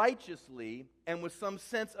cannot righteously and with some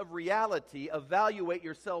sense of reality evaluate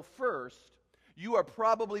yourself first, you are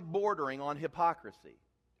probably bordering on hypocrisy.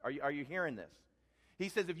 Are you hearing this? He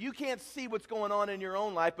says, if you can't see what's going on in your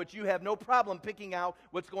own life, but you have no problem picking out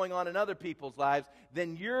what's going on in other people's lives,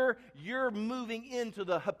 then you're moving into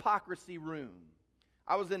the hypocrisy room.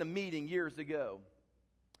 I was in a meeting years ago,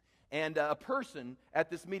 and a person at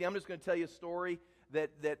this meeting, I'm just going to tell you a story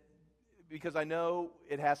that because I know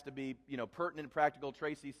it has to be, pertinent and practical.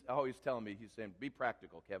 Tracy's always telling me, he's saying, be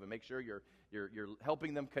practical, Kevin. Make sure you're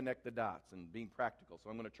helping them connect the dots and being practical. So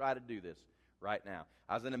I'm going to try to do this right now.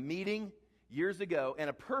 I was in a meeting years ago, and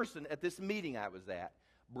a person at this meeting I was at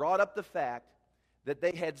brought up the fact that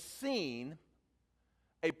they had seen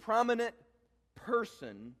a prominent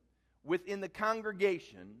person within the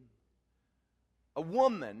congregation, a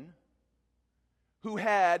woman who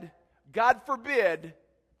had, God forbid,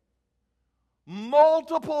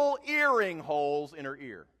 multiple earring holes in her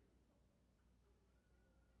ear.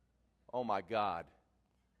 Oh my God.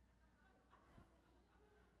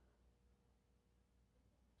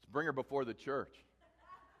 Let's bring her before the church.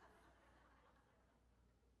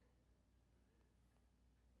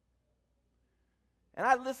 And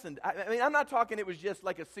I listened. I mean, I'm not talking it was just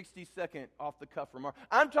like a 60-second off-the-cuff remark.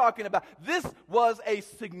 I'm talking about this was a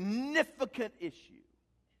significant issue.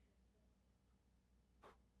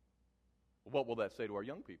 What will that say to our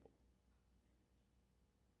young people?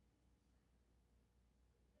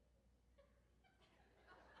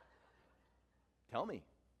 Tell me.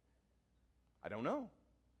 I don't know.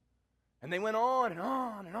 And they went on and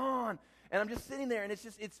on and on. And I'm just sitting there, and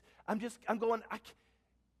I'm going,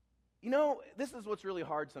 you know, this is what's really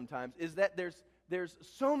hard sometimes, is that there's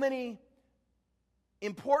so many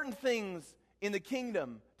important things in the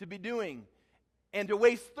kingdom to be doing, and to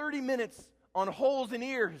waste 30 minutes on holes in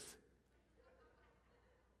ears.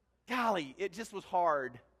 Golly, it just was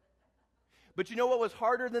hard. But you know what was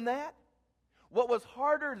harder than that? What was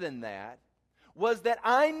harder than that was that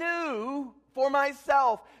I knew for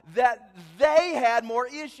myself that they had more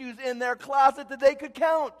issues in their closet than they could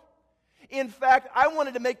count. In fact, I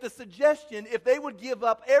wanted to make the suggestion, if they would give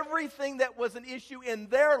up everything that was an issue in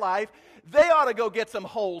their life, they ought to go get some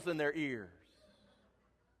holes in their ears.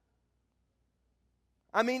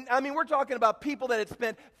 I mean, we're talking about people that had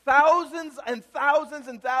spent thousands and thousands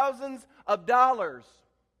and thousands of dollars,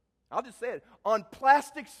 I'll just say it, on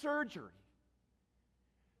plastic surgery.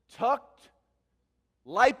 Tucked,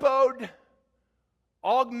 lipoed,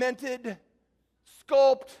 augmented,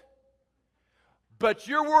 sculpt, but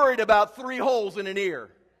you're worried about 3 holes in an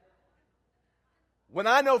ear. When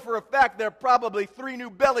I know for a fact there are probably 3 new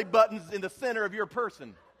belly buttons in the center of your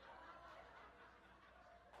person.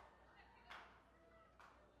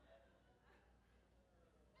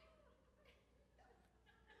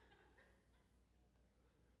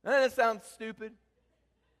 Doesn't that sound stupid?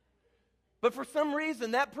 But for some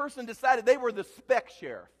reason, that person decided they were the spec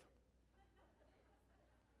sheriff.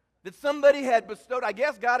 That somebody had bestowed, I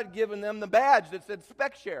guess God had given them the badge that said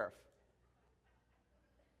spec sheriff.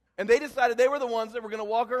 And they decided they were the ones that were going to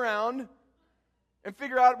walk around and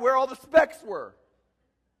figure out where all the specs were.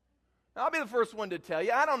 Now, I'll be the first one to tell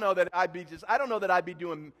you, I don't know that I'd be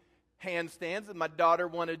doing handstands and my daughter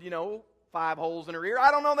wanted, 5 holes in her ear. I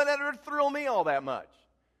don't know that it would thrill me all that much.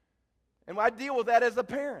 And I deal with that as a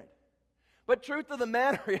parent. But truth of the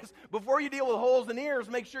matter is, before you deal with holes in ears,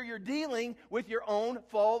 make sure you're dealing with your own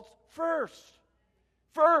faults first.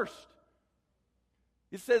 First.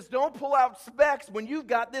 It says, don't pull out specks when you've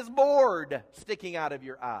got this board sticking out of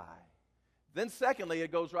your eye. Then secondly,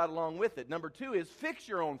 it goes right along with it. Number 2 is fix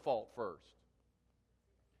your own fault first.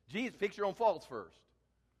 Fix your own faults first.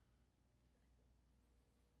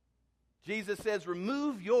 Jesus says,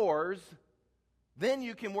 remove yours, then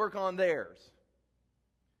you can work on theirs.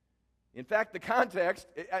 In fact, the context,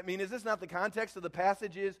 is this not the context of the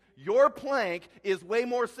passage is, your plank is way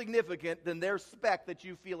more significant than their speck that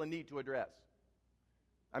you feel a need to address.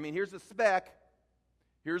 Here's a speck,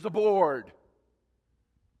 here's a board.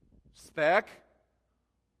 Speck,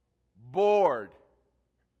 board.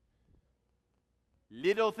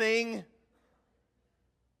 Little thing,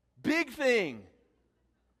 big thing.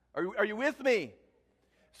 Are you with me?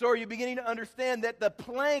 So are you beginning to understand that the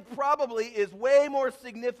plank probably is way more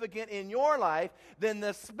significant in your life than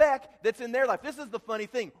the speck that's in their life? This is the funny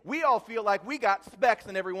thing. We all feel like we got specks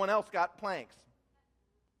and everyone else got planks.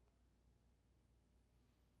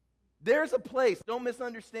 There's a place, don't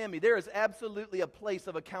misunderstand me, there is absolutely a place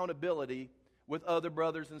of accountability with other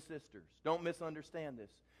brothers and sisters. Don't misunderstand this.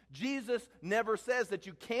 Jesus never says that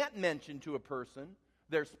you can't mention to a person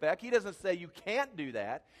their speck. He doesn't say you can't do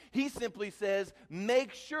that. He simply says,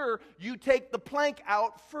 make sure you take the plank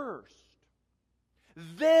out first.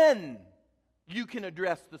 Then you can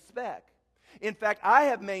address the speck. In fact, I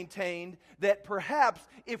have maintained that perhaps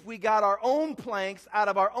if we got our own planks out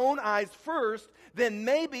of our own eyes first, then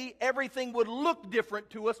maybe everything would look different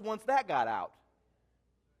to us once that got out.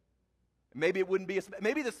 Maybe it wouldn't be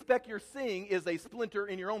maybe the speck you're seeing is a splinter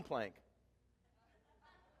in your own plank.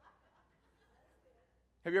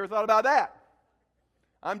 Have you ever thought about that?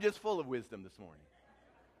 I'm just full of wisdom this morning.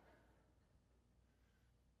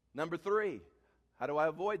 Number 3, how do I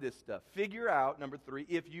avoid this stuff? Figure out, number 3,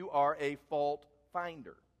 if you are a fault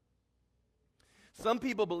finder. Some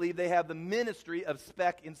people believe they have the ministry of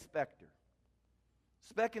spec inspector.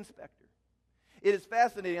 Spec inspector. It is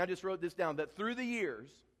fascinating, I just wrote this down, that through the years,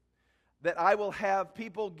 that I will have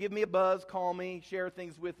people give me a buzz, call me, share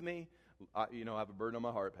things with me. I have a burden on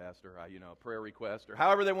my heart, Pastor, a prayer request, or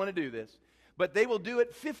however they want to do this. But they will do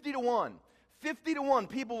it 50 to 1. 50 to 1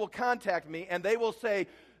 people will contact me, and they will say,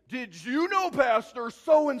 did you know, Pastor,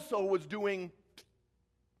 so-and-so was doing...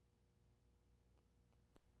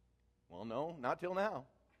 Well, no, not till now.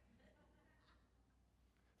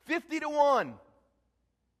 50 to 1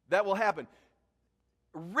 that will happen.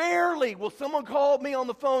 Rarely will someone call me on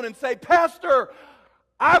the phone and say, Pastor,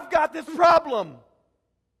 I've got this problem.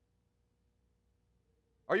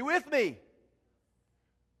 Are you with me?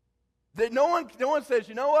 That no one says,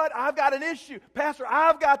 you know what, I've got an issue. Pastor,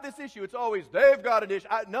 I've got this issue. It's always, they've got an issue.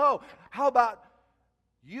 No, how about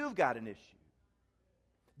you've got an issue?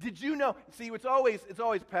 Did you know? See, it's always,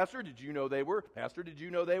 Pastor, did you know they were? Pastor, did you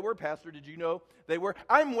know they were? Pastor, did you know they were?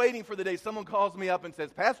 I'm waiting for the day someone calls me up and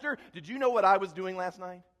says, Pastor, did you know what I was doing last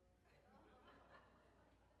night?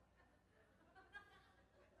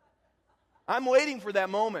 I'm waiting for that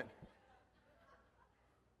moment.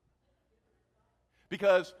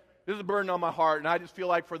 Because this is a burden on my heart, and I just feel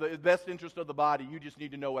like for the best interest of the body, you just need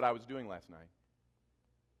to know what I was doing last night.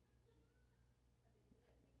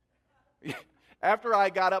 After I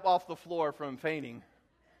got up off the floor from fainting,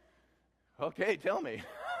 okay, tell me.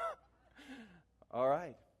 All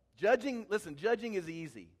right. Judging is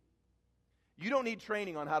easy. You don't need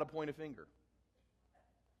training on how to point a finger.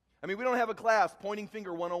 We don't have a class, Pointing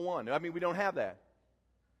Finger 101. We don't have that.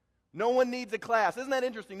 No one needs a class. Isn't that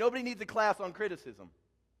interesting? Nobody needs a class on criticism.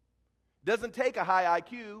 Doesn't take a high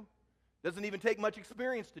IQ. Doesn't even take much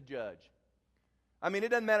experience to judge. It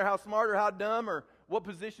doesn't matter how smart or how dumb or what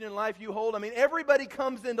position in life you hold. Everybody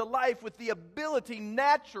comes into life with the ability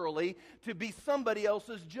naturally to be somebody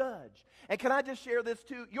else's judge. And can I just share this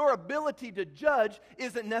too? Your ability to judge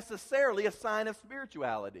isn't necessarily a sign of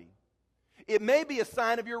spirituality. It may be a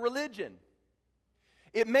sign of your religion.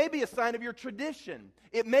 It may be a sign of your tradition.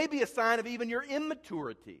 It may be a sign of even your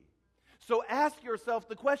immaturity. So ask yourself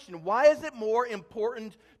the question, why is it more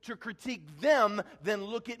important to critique them than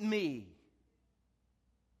look at me?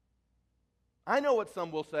 I know what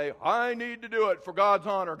some will say, I need to do it for God's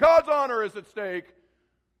honor. God's honor is at stake.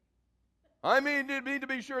 I need to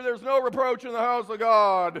be sure there's no reproach in the house of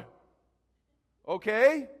God.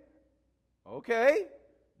 Okay,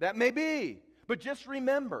 that may be. But just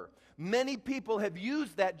remember, many people have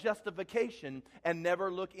used that justification and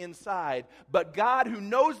never look inside. But God, who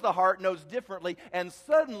knows the heart, knows differently. And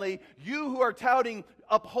suddenly, you who are touting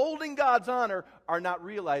upholding God's honor are not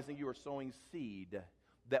realizing you are sowing seed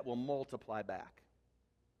that will multiply back.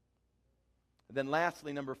 And then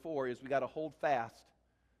lastly, number 4 is we got to hold fast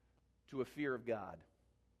to a fear of God.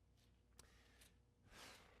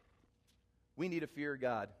 We need a fear of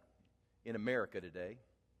God in America today.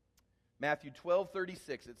 Matthew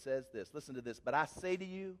 12:36, it says this. Listen to this. But I say to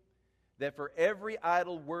you that for every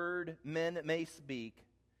idle word men may speak,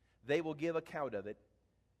 they will give account of it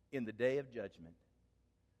in the day of judgment.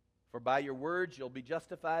 For by your words you'll be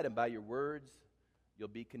justified, and by your words you'll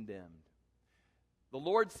be condemned. The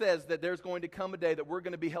Lord says that there's going to come a day that we're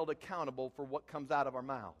going to be held accountable for what comes out of our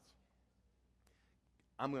mouths.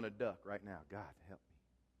 I'm going to duck right now. God, help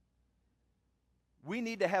me. We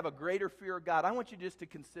need to have a greater fear of God. I want you just to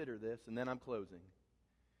consider this, and then I'm closing.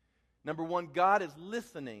 Number 1, God is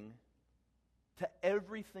listening to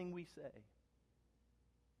everything we say.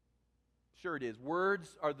 Sure it is.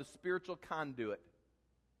 Words are the spiritual conduit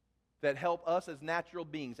that help us as natural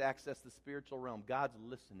beings access the spiritual realm. God's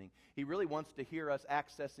listening. He really wants to hear us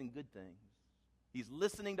accessing good things. He's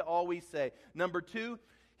listening to all we say. Number 2,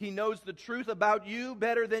 He knows the truth about you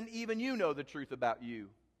better than even you know the truth about you.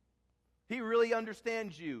 He really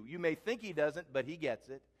understands you. You may think He doesn't, but He gets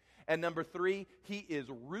it. And number 3, He is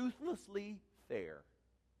ruthlessly fair.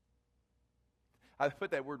 I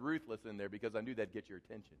put that word ruthless in there because I knew that'd get your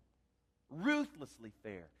attention. Ruthlessly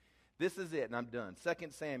fair. This is it, and I'm done. 2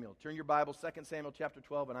 Samuel. Turn your Bible, 2 Samuel chapter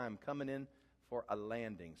 12, and I am coming in for a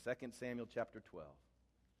landing. 2 Samuel chapter 12.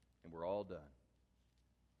 And we're all done.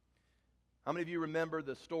 How many of you remember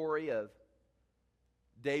the story of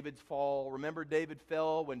David's fall? Remember David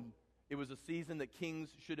fell when it was a season that kings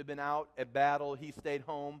should have been out at battle. He stayed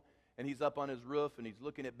home, and he's up on his roof, and he's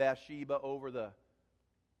looking at Bathsheba over the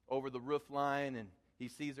roof line, and he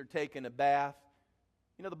sees her taking a bath.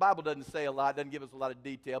 You know, the Bible doesn't say a lot, doesn't give us a lot of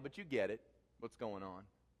detail, but you get it, what's going on.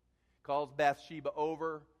 Calls Bathsheba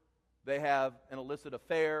over. They have an illicit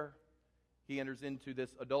affair. He enters into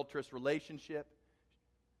this adulterous relationship.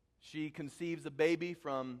 She conceives a baby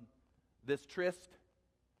from this tryst,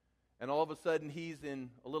 and all of a sudden he's in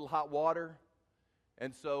a little hot water,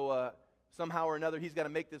 and so somehow or another he's got to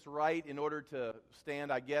make this right in order to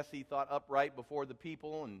stand, I guess he thought, upright before the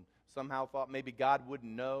people, and somehow thought maybe God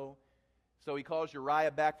wouldn't know. So he calls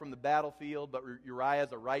Uriah back from the battlefield, but Uriah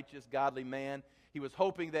is a righteous, godly man. He was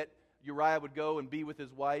hoping that Uriah would go and be with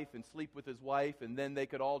his wife and sleep with his wife, and then they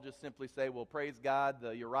could all just simply say, well, praise God, the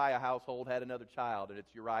Uriah household had another child, and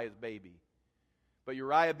it's Uriah's baby. But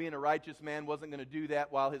Uriah, being a righteous man, wasn't going to do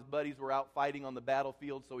that while his buddies were out fighting on the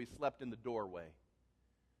battlefield, so he slept in the doorway.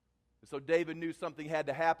 And so David knew something had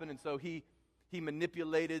to happen, and so he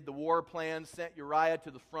manipulated the war plan, sent Uriah to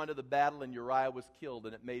the front of the battle, and Uriah was killed,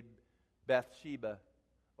 and it made Bathsheba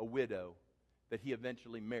a widow that he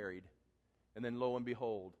eventually married. And then lo and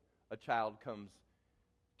behold, a child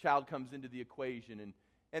comes into the equation.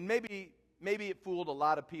 And maybe it fooled a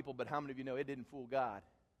lot of people, but how many of you know it didn't fool God?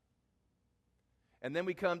 And then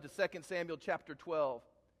we come to 2 Samuel chapter 12,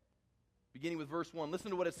 beginning with verse 1.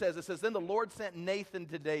 Listen to what it says. It says, then the Lord sent Nathan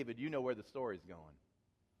to David. You know where the story's going.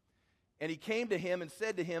 And he came to him and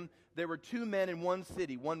said to him, there were 2 men in one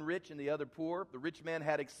city, one rich and the other poor. The rich man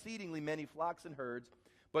had exceedingly many flocks and herds,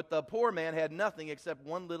 but the poor man had nothing except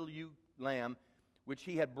one little ewe lamb, which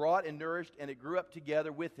he had brought and nourished, and it grew up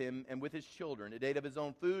together with him and with his children. It ate of his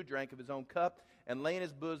own food, drank of his own cup, and lay in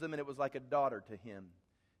his bosom, and it was like a daughter to him.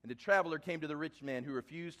 And the traveler came to the rich man, who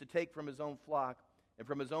refused to take from his own flock and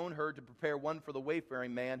from his own herd to prepare one for the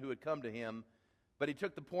wayfaring man who had come to him. But he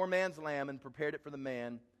took the poor man's lamb and prepared it for the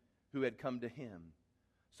man who had come to him.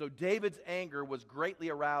 So David's anger was greatly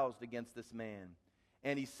aroused against this man.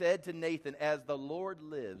 And he said to Nathan, as the Lord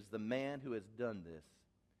lives, the man who has done this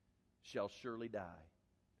shall surely die.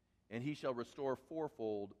 And he shall restore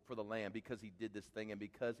fourfold for the lamb, because he did this thing and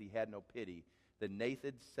because he had no pity. Then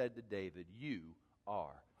Nathan said to David, you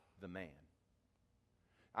are the man.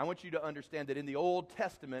 I want you to understand that in the Old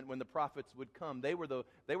Testament, when the prophets would come, they were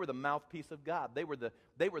the mouthpiece of God. They were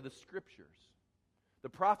the scriptures. The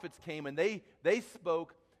prophets came and they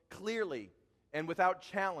spoke clearly and without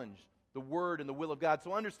challenge the word and the will of God.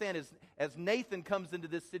 So understand, as Nathan comes into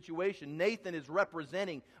this situation, Nathan is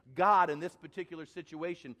representing God in this particular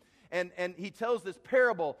situation. And he tells this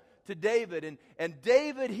parable to David, and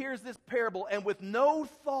David hears this parable, and with no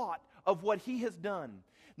thought of what he has done,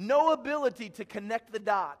 no ability to connect the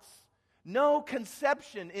dots, no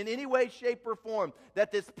conception in any way, shape, or form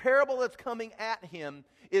that this parable that's coming at him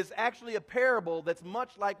is actually a parable that's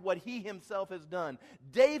much like what he himself has done.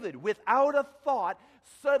 David, without a thought,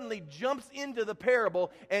 suddenly jumps into the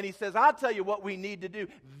parable and he says, I'll tell you what we need to do.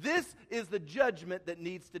 This is the judgment that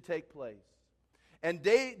needs to take place. And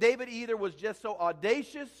David either was just so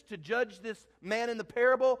audacious to judge this man in the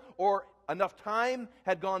parable, or enough time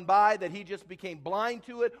had gone by that he just became blind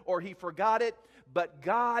to it, or he forgot it. But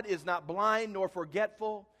God is not blind nor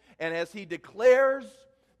forgetful. And as he declares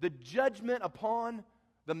the judgment upon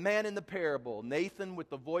the man in the parable, Nathan,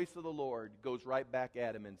 with the voice of the Lord, goes right back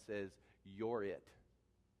at him and says, you're it.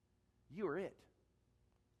 You're it.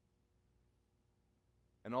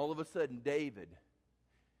 And all of a sudden, David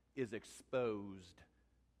is exposed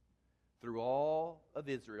through all of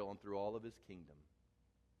Israel and through all of his kingdom.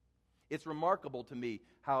 It's remarkable to me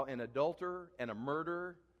how an adulterer and a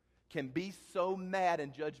murderer can be so mad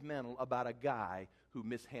and judgmental about a guy who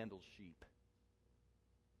mishandles sheep.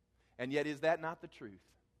 And yet, is that not the truth?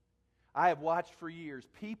 I have watched for years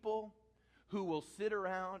people who will sit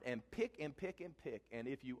around and pick and pick and pick, and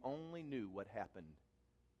if you only knew what happened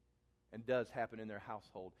and does happen in their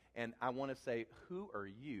household. And I want to say, who are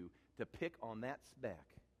you to pick on that speck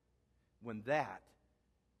when that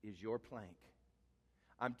is your plank?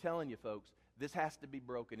 I'm telling you, folks, this has to be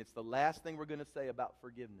broken. It's the last thing we're going to say about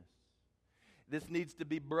forgiveness. This needs to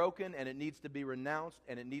be broken, and it needs to be renounced,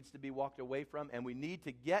 and it needs to be walked away from, and we need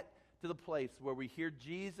to get to the place where we hear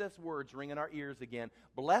Jesus' words ring in our ears again.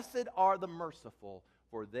 Blessed are the merciful,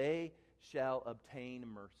 for they shall obtain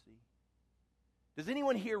mercy. Does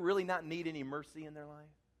anyone here really not need any mercy in their life?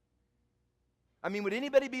 I mean, would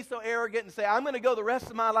anybody be so arrogant and say, I'm going to go the rest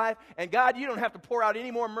of my life, and God, you don't have to pour out any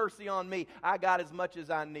more mercy on me. I got as much as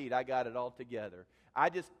I need. I got it all together. I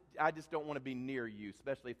just don't want to be near you,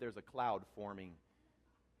 especially if there's a cloud forming.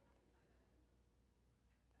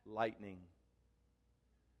 Lightning.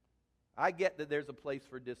 I get that there's a place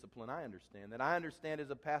for discipline. I understand that. I understand as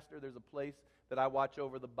a pastor there's a place that I watch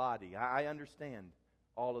over the body. I understand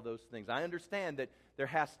all of those things. I understand that there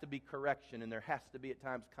has to be correction and there has to be at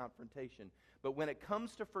times confrontation. But when it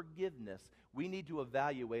comes to forgiveness, we need to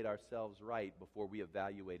evaluate ourselves right before we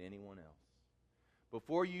evaluate anyone else.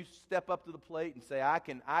 Before you step up to the plate and say, I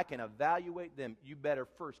can evaluate them, you better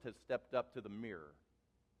first have stepped up to the mirror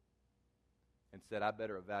and said, I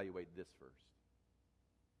better evaluate this first.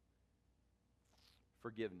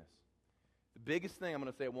 Forgiveness. The biggest thing, I'm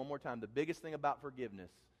going to say it one more time, the biggest thing about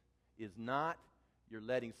forgiveness is not you're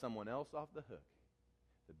letting someone else off the hook.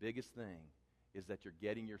 The biggest thing is that you're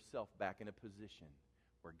getting yourself back in a position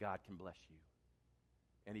where God can bless you,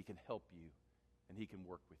 and He can help you, and He can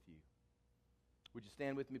work with you. Would you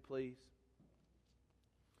stand with me, please?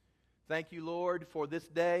 Thank you, Lord, for this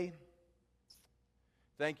day.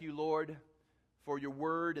 Thank you, Lord, for your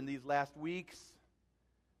word in these last weeks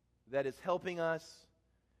that is helping us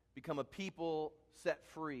become a people set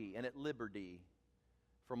free and at liberty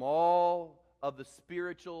from all of the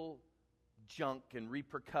spiritual junk and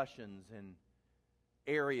repercussions and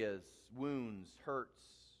areas, wounds, hurts,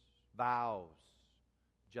 vows,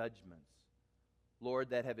 judgments, Lord,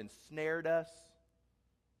 that have ensnared us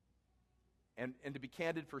and to be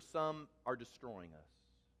candid, for some are destroying us.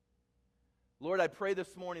 Lord, I pray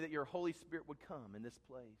this morning that your Holy Spirit would come in this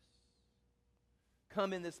place.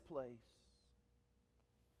 Come in this place.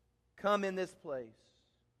 Come in this place.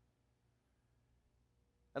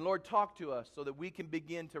 And Lord, talk to us so that we can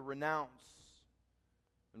begin to renounce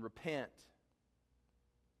and repent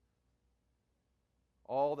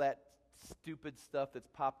all that stupid stuff that's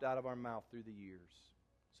popped out of our mouth through the years,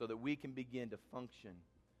 so that we can begin to function,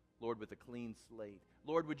 Lord, with a clean slate.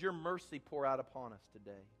 Lord, would your mercy pour out upon us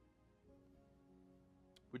today?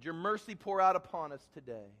 Would your mercy pour out upon us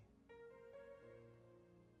today?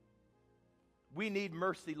 We need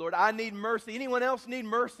mercy, Lord. I need mercy. Anyone else need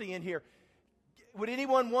mercy in here? Would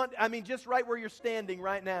anyone want, just right where you're standing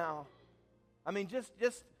right now,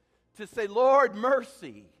 just to say, Lord,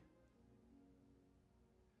 mercy.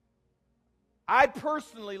 I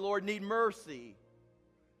personally, Lord, need mercy.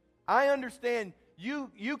 I understand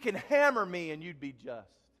you can hammer me and you'd be just.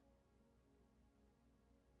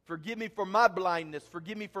 Forgive me for my blindness.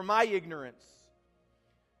 Forgive me for my ignorance.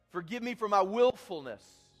 Forgive me for my willfulness.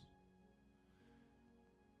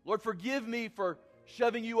 Lord, forgive me for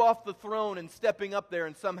shoving you off the throne and stepping up there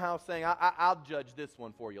and somehow saying, I'll judge this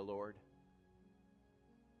one for you, Lord.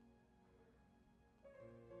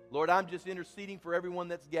 Lord, I'm just interceding for everyone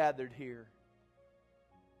that's gathered here.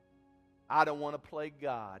 I don't want to play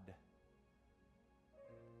God.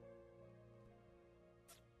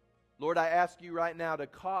 Lord, I ask you right now to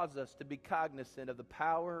cause us to be cognizant of the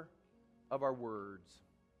power of our words.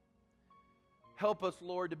 Help us,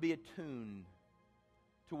 Lord, to be attuned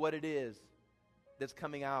to what it is that's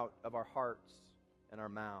coming out of our hearts and our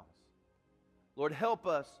mouths. Lord, help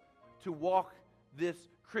us to walk this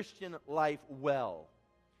Christian life well.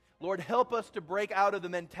 Lord, help us to break out of the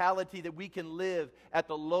mentality that we can live at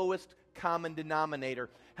the lowest common denominator.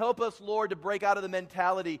 Help us, Lord, to break out of the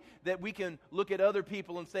mentality that we can look at other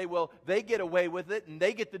people and say, well, they get away with it, and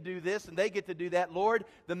they get to do this, and they get to do that. Lord,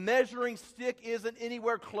 the measuring stick isn't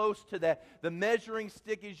anywhere close to that. The measuring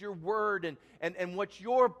stick is your word and what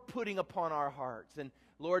you're putting upon our hearts. And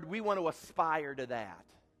Lord, we want to aspire to that.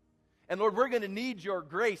 And Lord, we're going to need your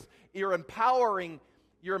grace, your empowering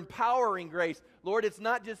grace. Lord, it's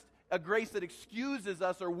not just a grace that excuses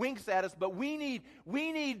us or winks at us, but we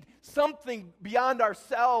need something beyond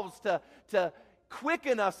ourselves to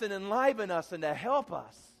quicken us and enliven us and to help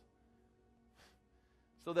us.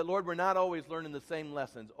 So that, Lord, we're not always learning the same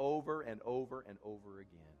lessons over and over and over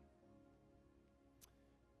again.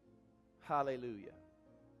 Hallelujah.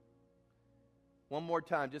 One more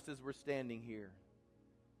time, just as we're standing here.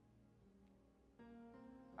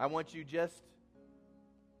 I want you just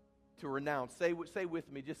to renounce. Say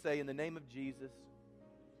with me, just say, in the name of Jesus,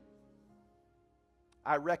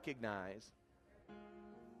 I recognize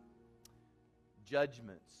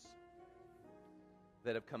judgments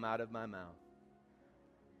that have come out of my mouth.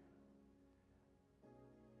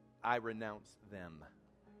 I renounce them.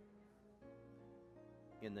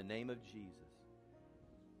 In the name of Jesus.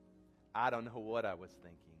 I don't know what I was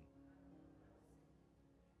thinking.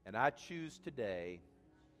 And I choose today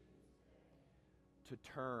to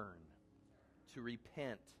turn, to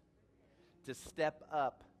repent, to step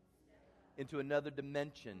up into another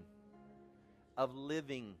dimension of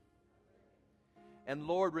living. And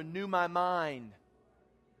Lord, renew my mind.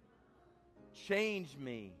 Change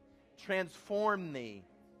me. Transform me.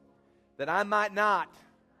 That I might not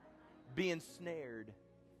be ensnared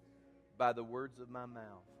by the words of my mouth.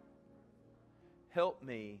 Help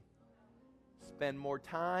me spend more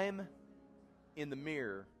time in the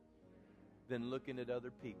mirror than looking at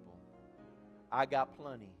other people. I got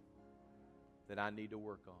plenty that I need to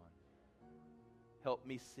work on. Help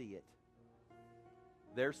me see it.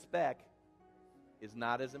 Their speck is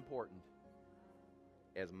not as important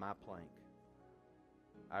as my plank.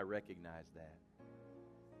 I recognize that.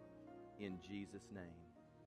 in Jesus' name.